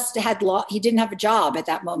he didn't have a job at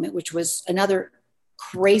that moment, which was another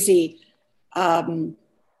crazy,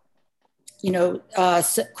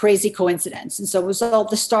 crazy coincidence. And so it was all,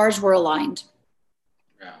 the stars were aligned.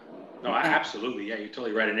 Yeah, no, absolutely. Yeah, you're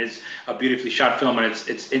totally right. And it's a beautifully shot film. And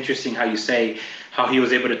it's interesting how you say how he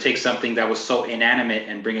was able to take something that was so inanimate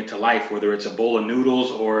and bring it to life, whether it's a bowl of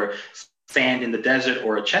noodles or sand in the desert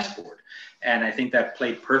or a chessboard. And I think that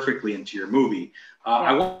played perfectly into your movie.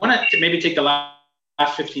 I want to maybe take the last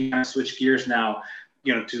 15 minutes, switch gears now,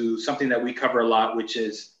 to something that we cover a lot, which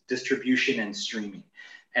is distribution and streaming.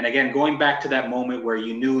 And again, going back to that moment where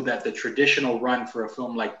you knew that the traditional run for a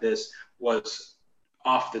film like this was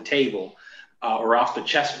off the table or off the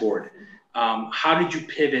chessboard, how did you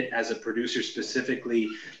pivot as a producer specifically?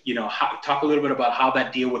 Talk a little bit about how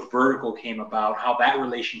that deal with Vertical came about, how that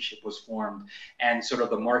relationship was formed, and sort of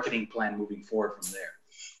the marketing plan moving forward from there.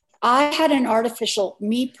 I had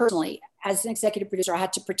me personally, as an executive producer, I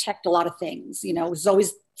had to protect a lot of things. It was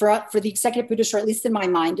always for the executive producer, at least in my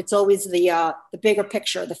mind, it's always the bigger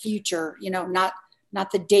picture, the future, not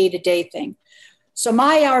the day-to-day thing. So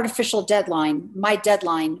my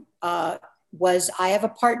deadline was, I have a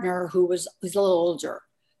partner who's a little older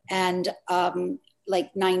and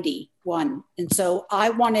like 91. And so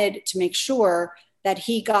I wanted to make sure that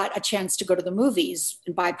he got a chance to go to the movies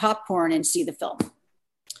and buy popcorn and see the film.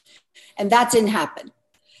 And that didn't happen.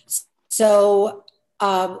 So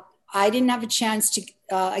I didn't have a chance to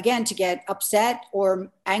get upset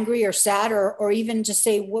or angry or sad or even just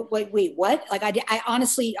say, wait, what? Like I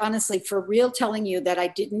honestly, for real, telling you that I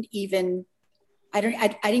didn't give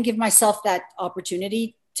myself that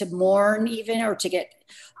opportunity to mourn even, or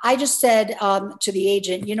I just said to the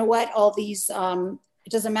agent, you know what, all these, it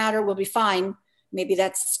doesn't matter, we'll be fine. Maybe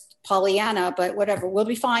that's Pollyanna, but whatever, we'll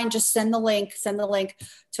be fine. Just send the link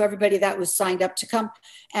to everybody that was signed up to come.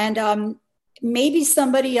 And maybe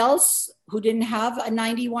somebody else who didn't have a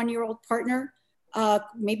 91-year-old partner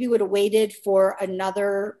maybe would have waited for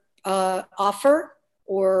another offer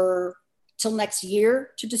or till next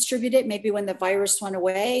year to distribute it, maybe when the virus went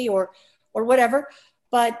away or whatever.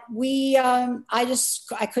 But I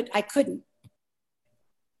couldn't.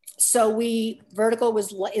 So Vertical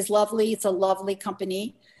is lovely. It's a lovely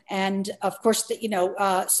company. And of course,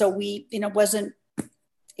 so we, wasn't,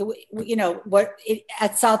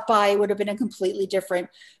 at South by would have been a completely different,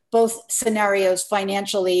 both scenarios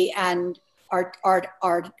financially and art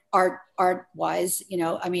wise,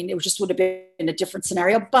 it just would have been a different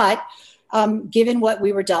scenario. But given what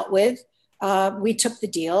we were dealt with, we took the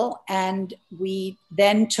deal, and we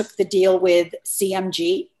then took the deal with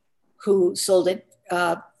CMG, who sold it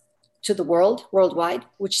to the worldwide,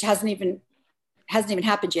 which hasn't even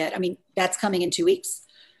happened yet. That's coming in 2 weeks.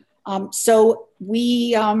 So it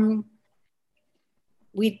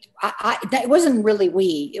wasn't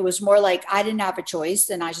really it was more like I didn't have a choice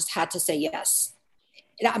and I just had to say yes.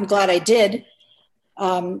 I'm glad I did.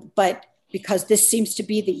 But because this seems to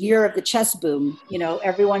be the year of the chess boom,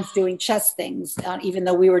 everyone's doing chess things, even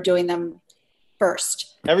though we were doing them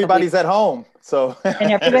first. Everybody's at home. So,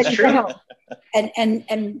 and everybody's at home.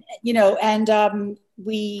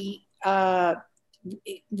 We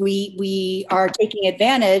are taking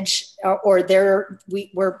advantage,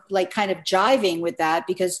 we're like kind of jiving with that,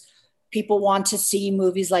 because people want to see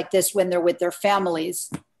movies like this when they're with their families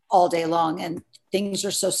all day long, and things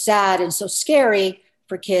are so sad and so scary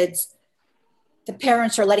for kids. The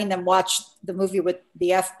parents are letting them watch the movie with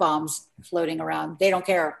the F-bombs floating around. They don't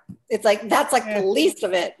care. It's like, that's like the least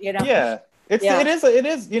of it, Yeah. It is,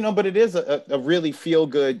 but it is a really feel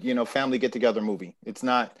good, family get together movie. It's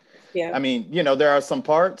not, there are some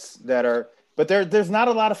parts that are, but there's not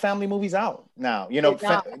a lot of family movies out now,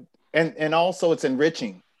 and also it's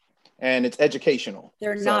enriching and it's educational.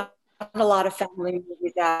 There's not a lot of family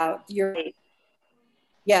movies out. You're right.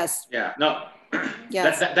 Yes. Yeah. No.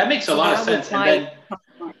 Yes. That makes a lot of sense. And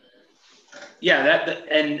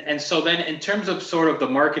so then in terms of sort of the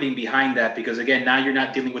marketing behind that, because again, now you're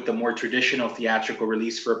not dealing with the more traditional theatrical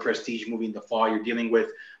release for a prestige movie in the fall. You're dealing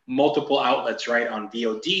with multiple outlets, right, on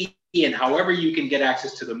VOD and however you can get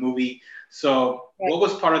access to the movie. So what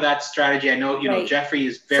was part of that strategy? I know, Jeffrey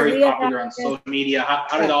is very popular on social media.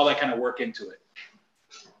 How did all that kind of work into it?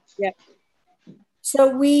 Yeah. So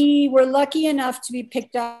we were lucky enough to be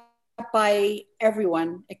picked up by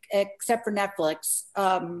everyone except for Netflix.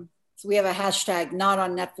 So we have a hashtag not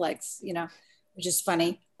on Netflix, which is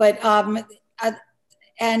funny. But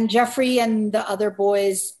and Jeffrey and the other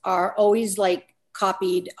boys are always like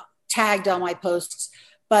tagged on my posts.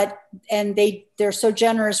 And they're so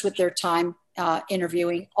generous with their time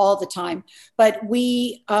interviewing all the time. But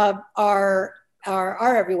we are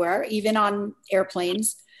everywhere, even on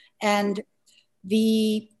airplanes. And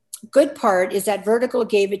the good part is that Vertical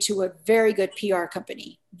gave it to a very good PR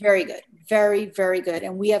company. Very good. Very, very good.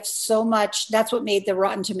 And we have so much, that's what made the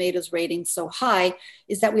Rotten Tomatoes rating so high,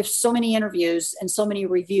 is that we have so many interviews and so many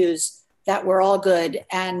reviews that were all good.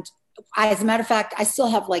 And as a matter of fact, I still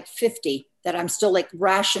have like 50 that I'm still like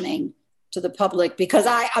rationing to the public, because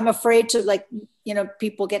I'm afraid to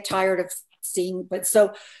people get tired of seeing, but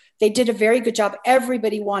so they did a very good job.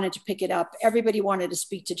 Everybody wanted to pick it up. Everybody wanted to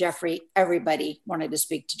speak to Jeffrey. Everybody wanted to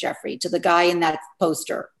speak to Jeffrey, to the guy in that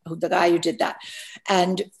poster, the guy who did that.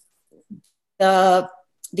 And the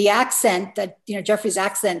accent that, Jeffrey's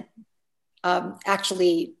accent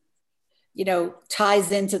actually,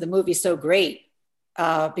 ties into the movie so great,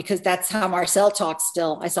 because that's how Marcel talks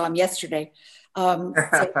still. I saw him yesterday.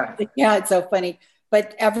 It's so funny.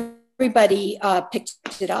 But everybody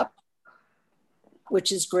picked it up,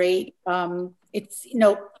 which is great. It's,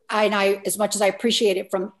 I as much as I appreciate it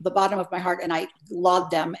from the bottom of my heart, and I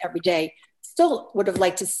laud them every day, still would have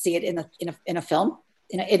liked to see it in a film,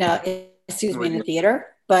 in a theater.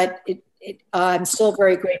 But I'm still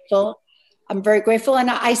very grateful. I'm very grateful, and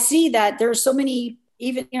I see that there are so many,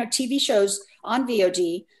 even TV shows on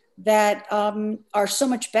VOD that are so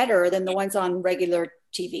much better than the ones on regular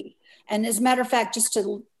TV. And as a matter of fact,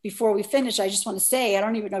 before we finish, I just want to say, I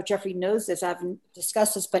don't even know if Jeffrey knows this, I haven't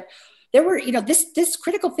discussed this, but there were, this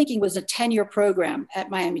critical thinking was a 10-year program at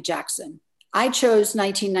Miami Jackson. I chose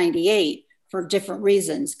 1998 for different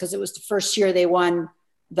reasons, because it was the first year they won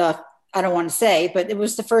I don't want to say, but it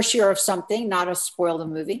was the first year of something, not to spoil the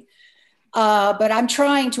movie. But I'm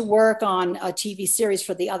trying to work on a TV series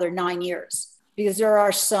for the other 9 years, because there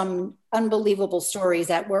are some unbelievable stories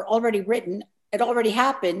that were already written. It already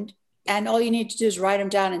happened. And all you need to do is write them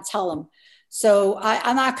down and tell them. So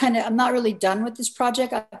I'm not really done with this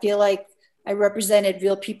project. I feel like I represented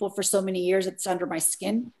real people for so many years, it's under my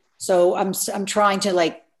skin. So I'm trying to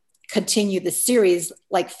like continue the series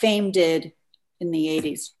like Fame did in the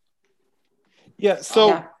 80s. Yeah.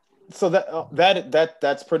 So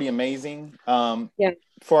that's pretty amazing. Yeah.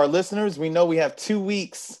 For our listeners, we know we have 2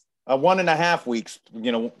 weeks, 1.5 weeks,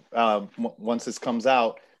 once this comes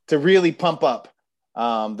out, to really pump up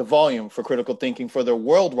the volume for Critical Thinking for their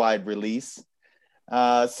worldwide release.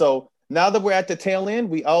 So now that we're at the tail end,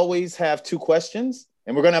 we always have 2 questions,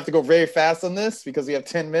 and we're going to have to go very fast on this because we have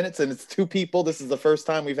 10 minutes and it's 2 people. This is the first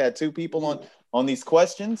time we've had 2 people on these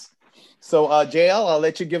questions. So JL, I'll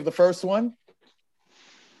let you give the first one.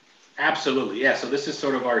 Absolutely. Yeah. So this is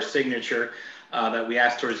sort of our signature that we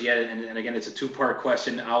asked towards the end. And again, it's a 2-part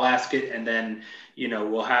question. I'll ask it, and then,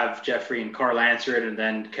 we'll have Jeffrey and Carl answer it, and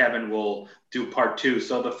then Kevin will do part 2.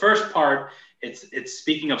 So the first part, it's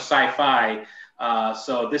speaking of sci-fi.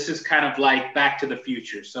 So this is kind of like Back to the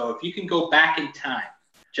Future. So if you can go back in time,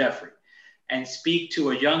 Jeffrey, and speak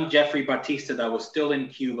to a young Jeffrey Batista that was still in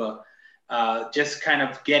Cuba, just kind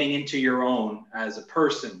of getting into your own as a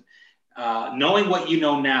person, knowing what you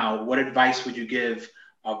know now, what advice would you give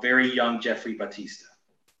a very young Jeffrey Batista?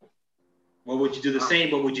 What would you do the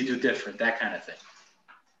same? What would you do different? That kind of thing.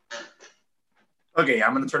 Okay,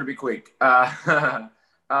 I'm going to try to be quick. Back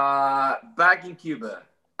in Cuba,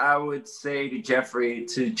 I would say to Jeffrey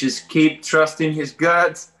to just keep trusting his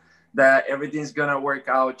guts, that everything's going to work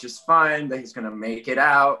out just fine, that he's going to make it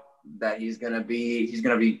out, that he's going to be, that he's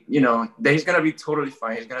going to be totally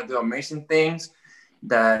fine. He's going to do amazing things,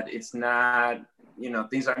 that it's not,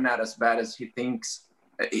 things are not as bad as he thinks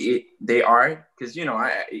they are. Because,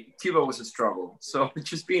 Cuba was a struggle. So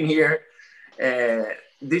just being here,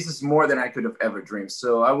 this is more than I could have ever dreamed.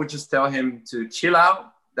 So I would just tell him to chill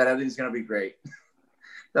out, that everything's going to be great.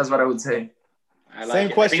 That's what I would say. Same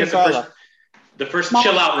question, Carla. The first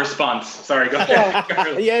chill out response. Sorry, go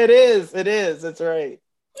ahead. Yeah, it is. That's right.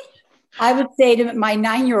 I would say to my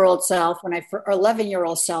 9-year-old self, or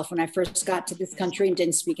 11-year-old self, when I first got to this country and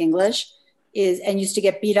didn't speak English, and used to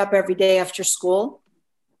get beat up every day after school,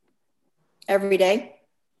 every day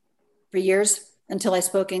for years until I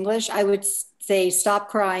spoke English, I would say, stop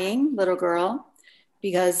crying, little girl,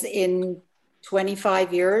 because in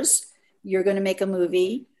 25 years, you're going to make a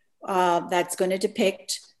movie that's going to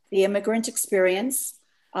depict the immigrant experience,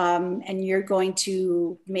 and you're going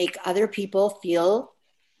to make other people feel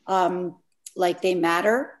like they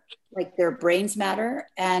matter, like their brains matter,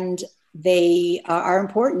 and they are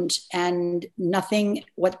important. And nothing,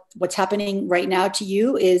 what's happening right now to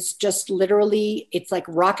you is just literally, it's like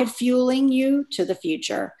rocket fueling you to the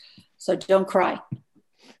future. So don't cry.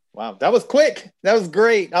 Wow, that was quick. That was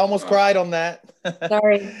great. I almost cried on that.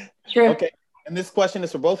 Sorry. True. Okay. And this question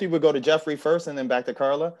is for both of you. We'll go to Jeffrey first and then back to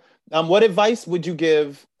Carla. What advice would you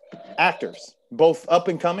give actors, both up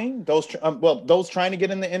and coming, those trying to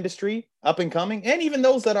get in the industry, up and coming, and even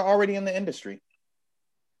those that are already in the industry?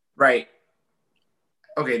 Right.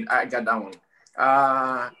 Okay, I got that one.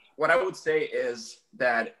 What I would say is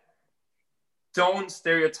that don't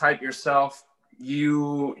stereotype yourself.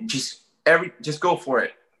 You just go for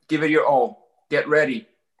it. Give it your all. Get ready.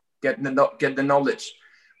 Get the knowledge.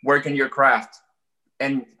 Work in your craft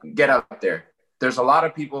and get out there. There's a lot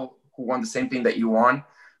of people who want the same thing that you want,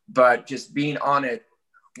 but just being on it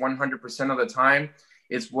 100% of the time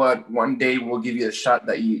is what one day will give you the shot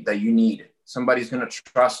that you need. Somebody's going to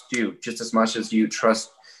trust you just as much as you trust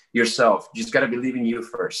yourself. You just got to believe in you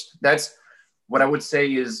first. That's what I would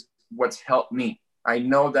say is what's helped me. I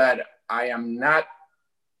know that I don't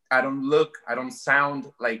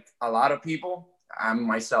sound like a lot of people. I'm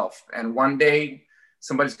myself. And one day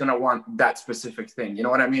somebody's going to want that specific thing. You know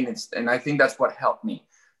what I mean? And I think that's what helped me.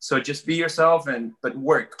 So just be yourself, but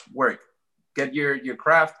work, get your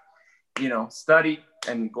craft, study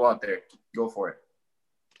and go out there, go for it.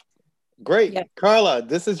 Great. Yeah. Carla,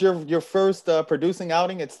 this is your first producing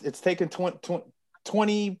outing. It's taken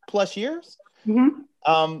 20 plus years.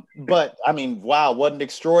 Mm-hmm. But I mean, wow, what an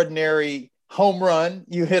extraordinary home run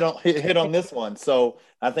you hit on this one. So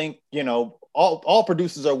I think, all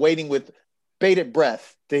producers are waiting with bated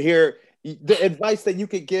breath to hear the advice that you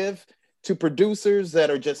could give to producers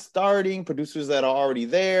that are just starting, producers that are already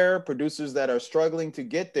there, producers that are struggling to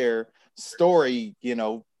get their story,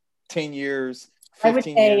 10 years,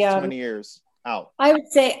 15 years, 20 years out. I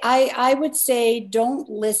would say don't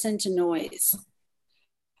listen to noise.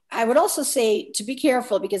 I would also say to be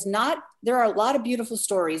careful, because there are a lot of beautiful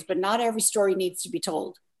stories, but not every story needs to be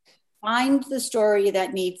told. Find the story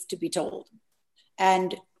that needs to be told.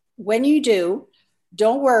 And when you do,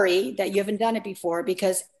 don't worry that you haven't done it before,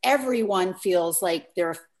 because everyone feels like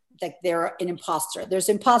they're that they're an imposter. There's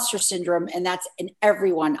imposter syndrome, and that's in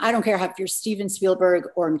everyone. I don't care if you're Steven Spielberg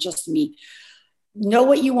or just me. Know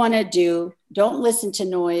what you want to do. Don't listen to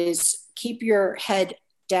noise. Keep your head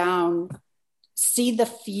down. See the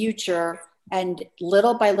future, and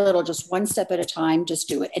little by little, just one step at a time, just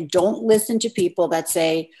do it. And don't listen to people that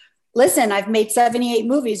say, listen, I've made 78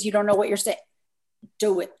 movies. You don't know what you're saying.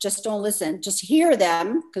 Do it. Just don't listen. Just hear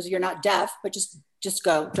them, because you're not deaf, but just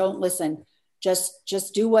go. Don't listen.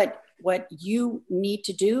 Just do what you need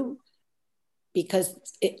to do because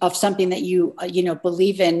of something that you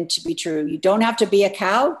believe in to be true. You don't have to be a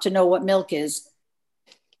cow to know what milk is.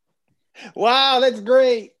 Wow, that's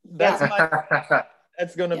great. That's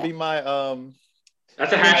going to be my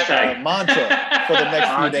that's a hashtag mantra for the next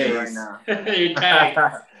few days. Right now. Your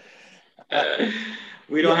tag.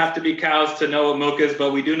 We don't have to be cows to know what milk is,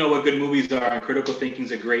 but we do know what good movies are, and Critical Thinking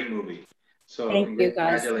is a great movie. So thank you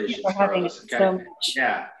guys. Congratulations for having us so much.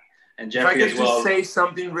 Yeah, and If I Jeffrey could as well. just say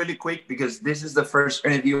something really quick, because this is the first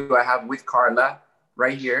interview I have with Carla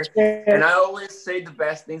right here. Sure. And I always say the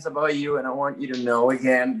best things about you, and I want you to know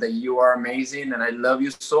again that you are amazing, and I love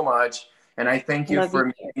you so much. And I thank you for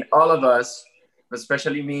making all of us,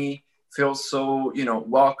 especially me, feel so,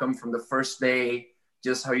 welcome from the first day.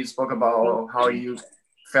 Just how you spoke about how you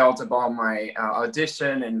felt about my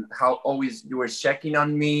audition, and how always you were checking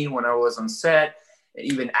on me when I was on set,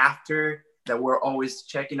 even after that. We're always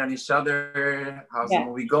checking on each other. How's the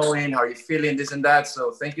movie going? How are you feeling? This and that.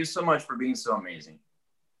 So thank you so much for being so amazing.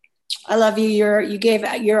 I love you. You gave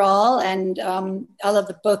your all, and I love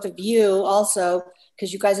both of you also,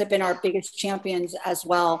 because you guys have been our biggest champions as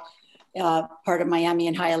well. Part of Miami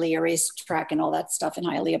and Hialeah racetrack and all that stuff, in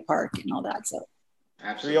Hialeah Park and all that. So.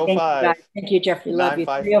 Absolutely. 305. Thank you, Jeffrey. Love you.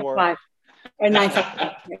 305 or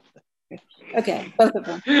 955. Okay, both of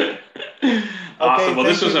them. Awesome. Well,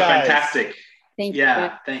 this was a fantastic. Thank you.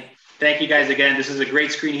 Yeah. Thank you guys again. This is a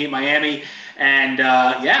great Screen Heat Miami, and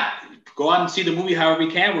go out and see the movie however you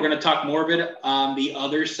can. We're going to talk more of it on the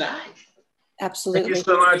other side. Absolutely. Thank you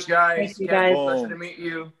so much, guys. Thank you, guys. Pleasure to meet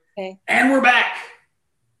you. Okay. And we're back.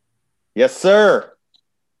 Yes, sir.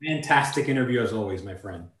 Fantastic interview as always, my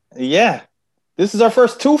friend. Yeah. This is our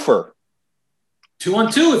first twofer. 2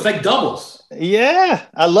 on 2. It's like doubles. Yeah,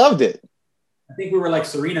 I loved it. I think we were like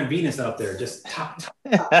Serena and Venus out there, just top.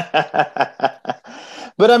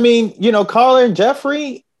 But I mean, Carla and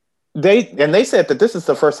Jeffrey, they said that this is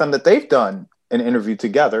the first time that they've done an interview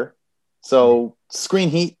together. So Screen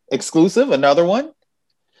Heat exclusive, another one.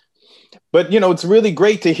 But it's really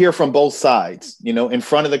great to hear from both sides, in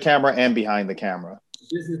front of the camera and behind the camera. The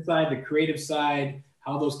business side, the creative side,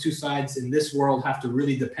 how those two sides in this world have to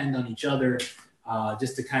really depend on each other,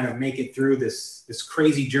 just to kind of make it through this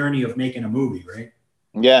crazy journey of making a movie, right?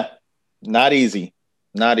 Yeah, not easy.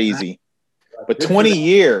 But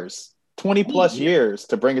 20 plus years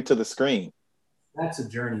to bring it to the screen. That's a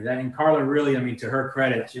journey. And Carla really, to her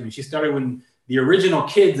credit, she started when the original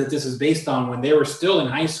kids that this is based on, when they were still in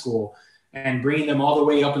high school, and bringing them all the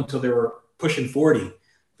way up until they were pushing 40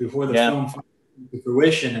 before the film came to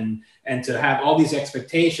fruition, and to have all these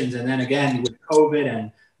expectations. And then again, with COVID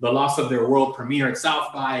and the loss of their world premiere at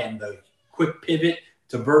South by, and the quick pivot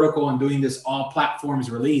to vertical and doing this all platforms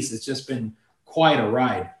release, it's just been quite a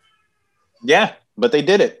ride. Yeah, but they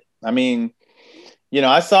did it.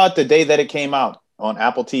 I saw it the day that it came out on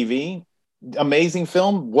Apple TV. Amazing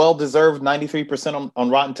film, well-deserved 93% on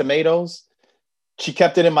Rotten Tomatoes. She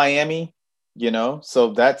kept it in Miami,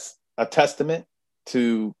 so that's a testament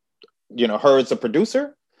to, her as a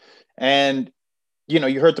producer. And,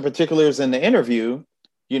 you heard the particulars in the interview.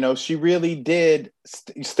 She really did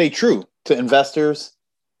stay true to investors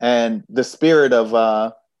and the spirit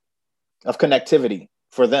of connectivity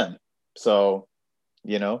for them. So,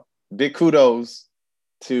 big kudos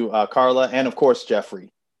to Carla and, of course,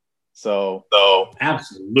 Jeffrey. So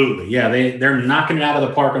absolutely, yeah, they're knocking it out of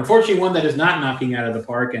the park. Unfortunately, one that is not knocking out of the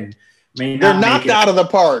park and may not. They're knocked out of the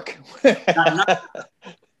park.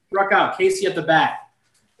 Struck out. Casey at the bat.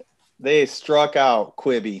 They struck out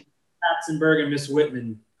Quibi. Katzenberg and Miss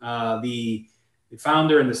Whitman, the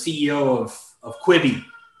founder and the CEO of Quibi,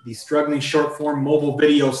 the struggling short form mobile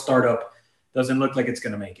video startup, doesn't look like it's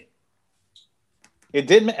going to make it. It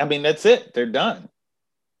did. That's it. They're done.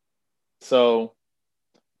 So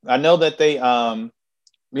I know that they,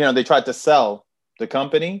 they tried to sell the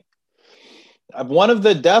company. One of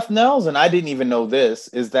the death knells, and I didn't even know this,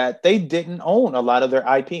 is that they didn't own a lot of their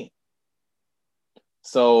IP.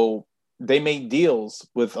 So they made deals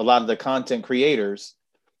with a lot of the content creators,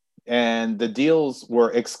 and the deals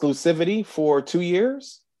were exclusivity for 2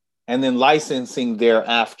 years and then licensing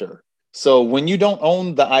thereafter. So when you don't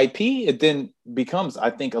own the IP, it then becomes, I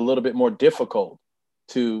think, a little bit more difficult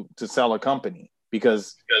to sell a company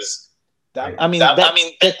because that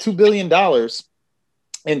 $2 billion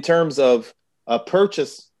in terms of a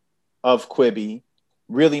purchase of Quibi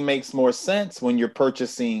really makes more sense when you're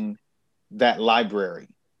purchasing that library.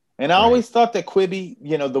 And I always thought that Quibi,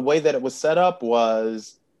 the way that it was set up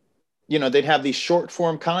was, they'd have these short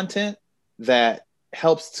form content that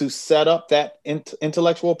helps to set up that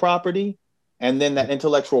intellectual property, and then that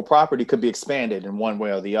intellectual property could be expanded in one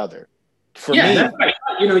way or the other. For me, that's right.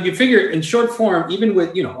 You figure in short form, even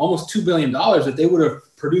with almost $2 billion, that they would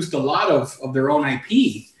have produced a lot of their own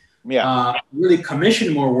IP. Really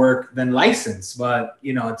commission more work than license. But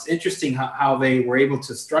it's interesting how they were able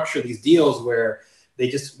to structure these deals where they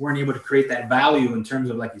just weren't able to create that value in terms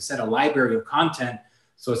of, like you said, a library of content.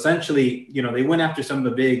 So essentially, they went after some of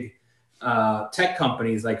the big tech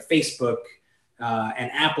companies like Facebook and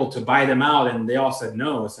Apple to buy them out, and they all said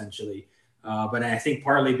no, essentially. But I think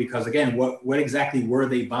partly because, again, what exactly were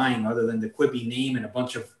they buying other than the Quibi name and a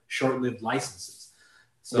bunch of short-lived licenses?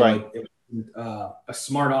 So it was a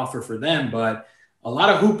smart offer for them, but a lot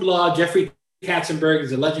of hoopla. Jeffrey Katzenberg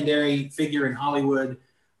is a legendary figure in Hollywood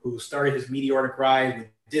who started his meteoric rise with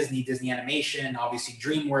Disney Animation, obviously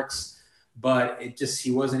DreamWorks, but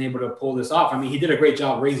he wasn't able to pull this off. I mean, he did a great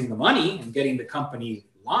job raising the money and getting the company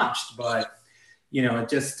launched, but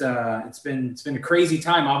it's been a crazy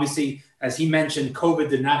time. Obviously, as he mentioned, COVID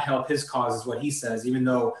did not help his cause, is what he says. Even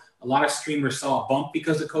though a lot of streamers saw a bump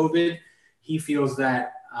because of COVID, he feels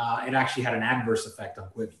that it actually had an adverse effect on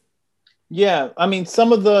Quibi. Yeah, I mean,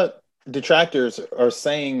 some of the detractors are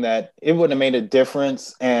saying that it wouldn't have made a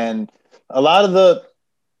difference, and a lot of the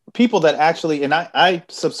people that actually, and I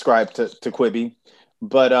subscribe to Quibi,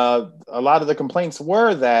 but a lot of the complaints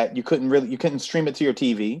were that you couldn't stream it to your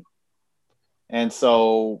TV. And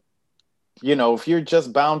so, if you're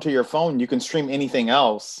just bound to your phone, you can stream anything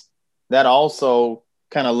else. That also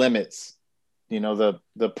kind of limits, the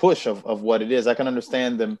push of what it is. I can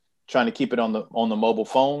understand them trying to keep it on the mobile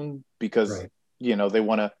phone because, they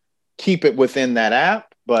want to keep it within that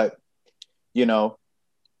app. But,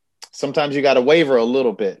 sometimes you got to waver a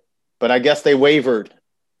little bit. But I guess they wavered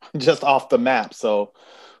just off the map. So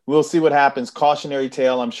we'll see what happens. Cautionary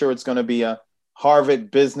tale. I'm sure it's going to be a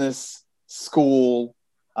Harvard Business School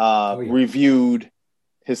reviewed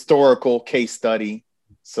historical case study.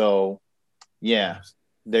 So there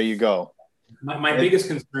you go. My biggest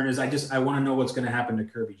concern is I want to know what's going to happen to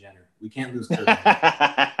Kirby Jenner. We can't lose Kirby.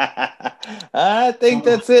 I think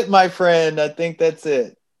that's it, my friend. I think that's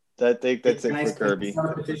it for Kirby.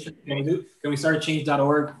 Can we start a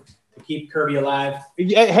change.org to keep Kirby alive?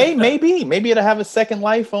 Yeah, hey, maybe it'll have a second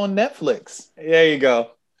life on Netflix. There you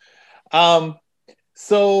go.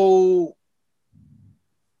 So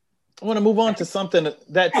I want to move on to something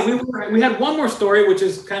that we had one more story, which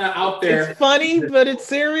is kind of out there. It's funny, but it's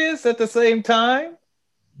serious at the same time.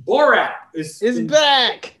 Borat is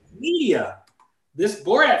back. Media. This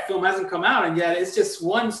Borat film hasn't come out, and yet it's just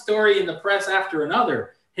one story in the press after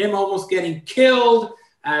another. Him almost getting killed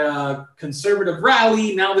at a conservative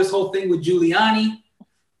rally. Now this whole thing with Giuliani.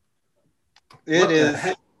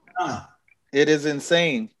 It is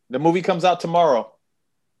insane. The movie comes out tomorrow.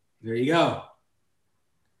 There you go.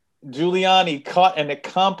 Giuliani caught in a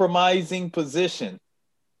compromising position.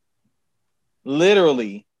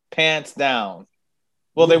 Literally pants down.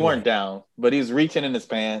 Well, they weren't down, but he was reaching in his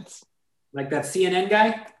pants. Like that CNN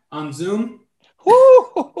guy on Zoom?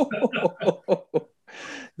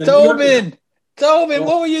 Tobin,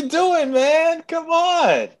 what were you doing, man? Come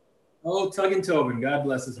on. Oh, Tuggin Tobin. God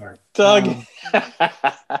bless his heart. Tuggin.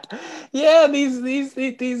 Yeah,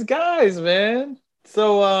 these guys, man.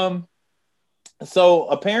 So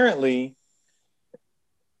apparently,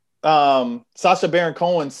 Sacha Baron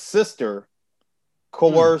Cohen's sister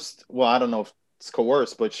coerced. Well, I don't know if it's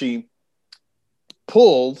coerced, but she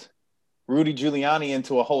pulled Rudy Giuliani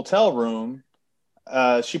into a hotel room.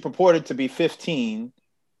 She purported to be 15,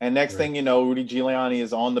 and next thing you know, Rudy Giuliani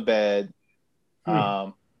is on the bed,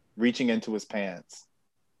 reaching into his pants.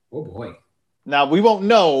 Oh boy! Now we won't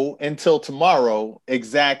know until tomorrow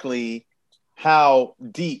exactly how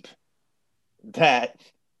deep that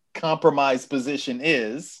compromised position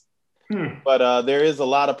is, but there is a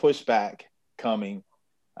lot of pushback coming.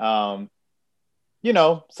 Sacha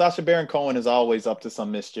Baron Cohen is always up to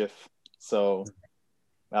some mischief. So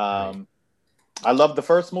I love the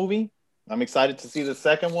first movie. I'm excited to see the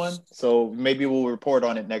second one. So maybe we'll report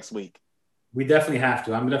on it next week. We definitely have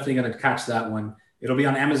to. I'm definitely going to catch that one. It'll be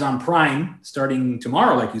on Amazon Prime starting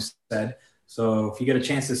tomorrow, like you said. So if you get a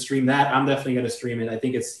chance to stream that, I'm definitely going to stream it. I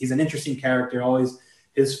think he's an interesting character, always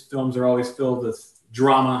his films are always filled with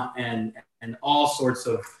drama and all sorts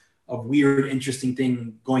of weird, interesting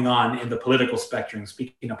thing going on in the political spectrum,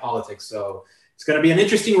 speaking of politics. So it's going to be an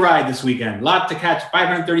interesting ride this weekend. A lot to catch.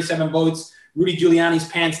 537 votes. Rudy Giuliani's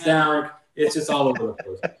pants down. It's just all over the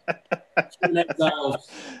place.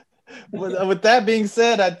 With that being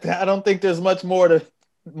said, I don't think there's much more to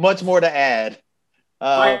add.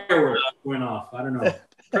 Fireworks went off. I don't know.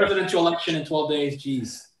 Presidential election in 12 days.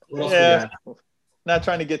 Geez. What else we got? Not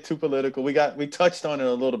trying to get too political. We touched on it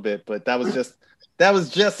a little bit, but that was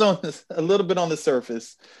just on a little bit on the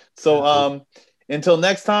surface. So until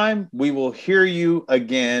next time, we will hear you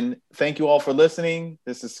again. Thank you all for listening.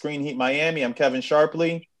 This is Screen Heat Miami. I'm Kevin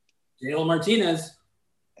Sharpley. Dale Martinez.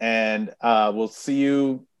 And we'll see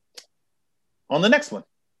you on the next one.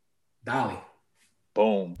 Dolly.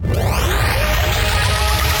 Boom.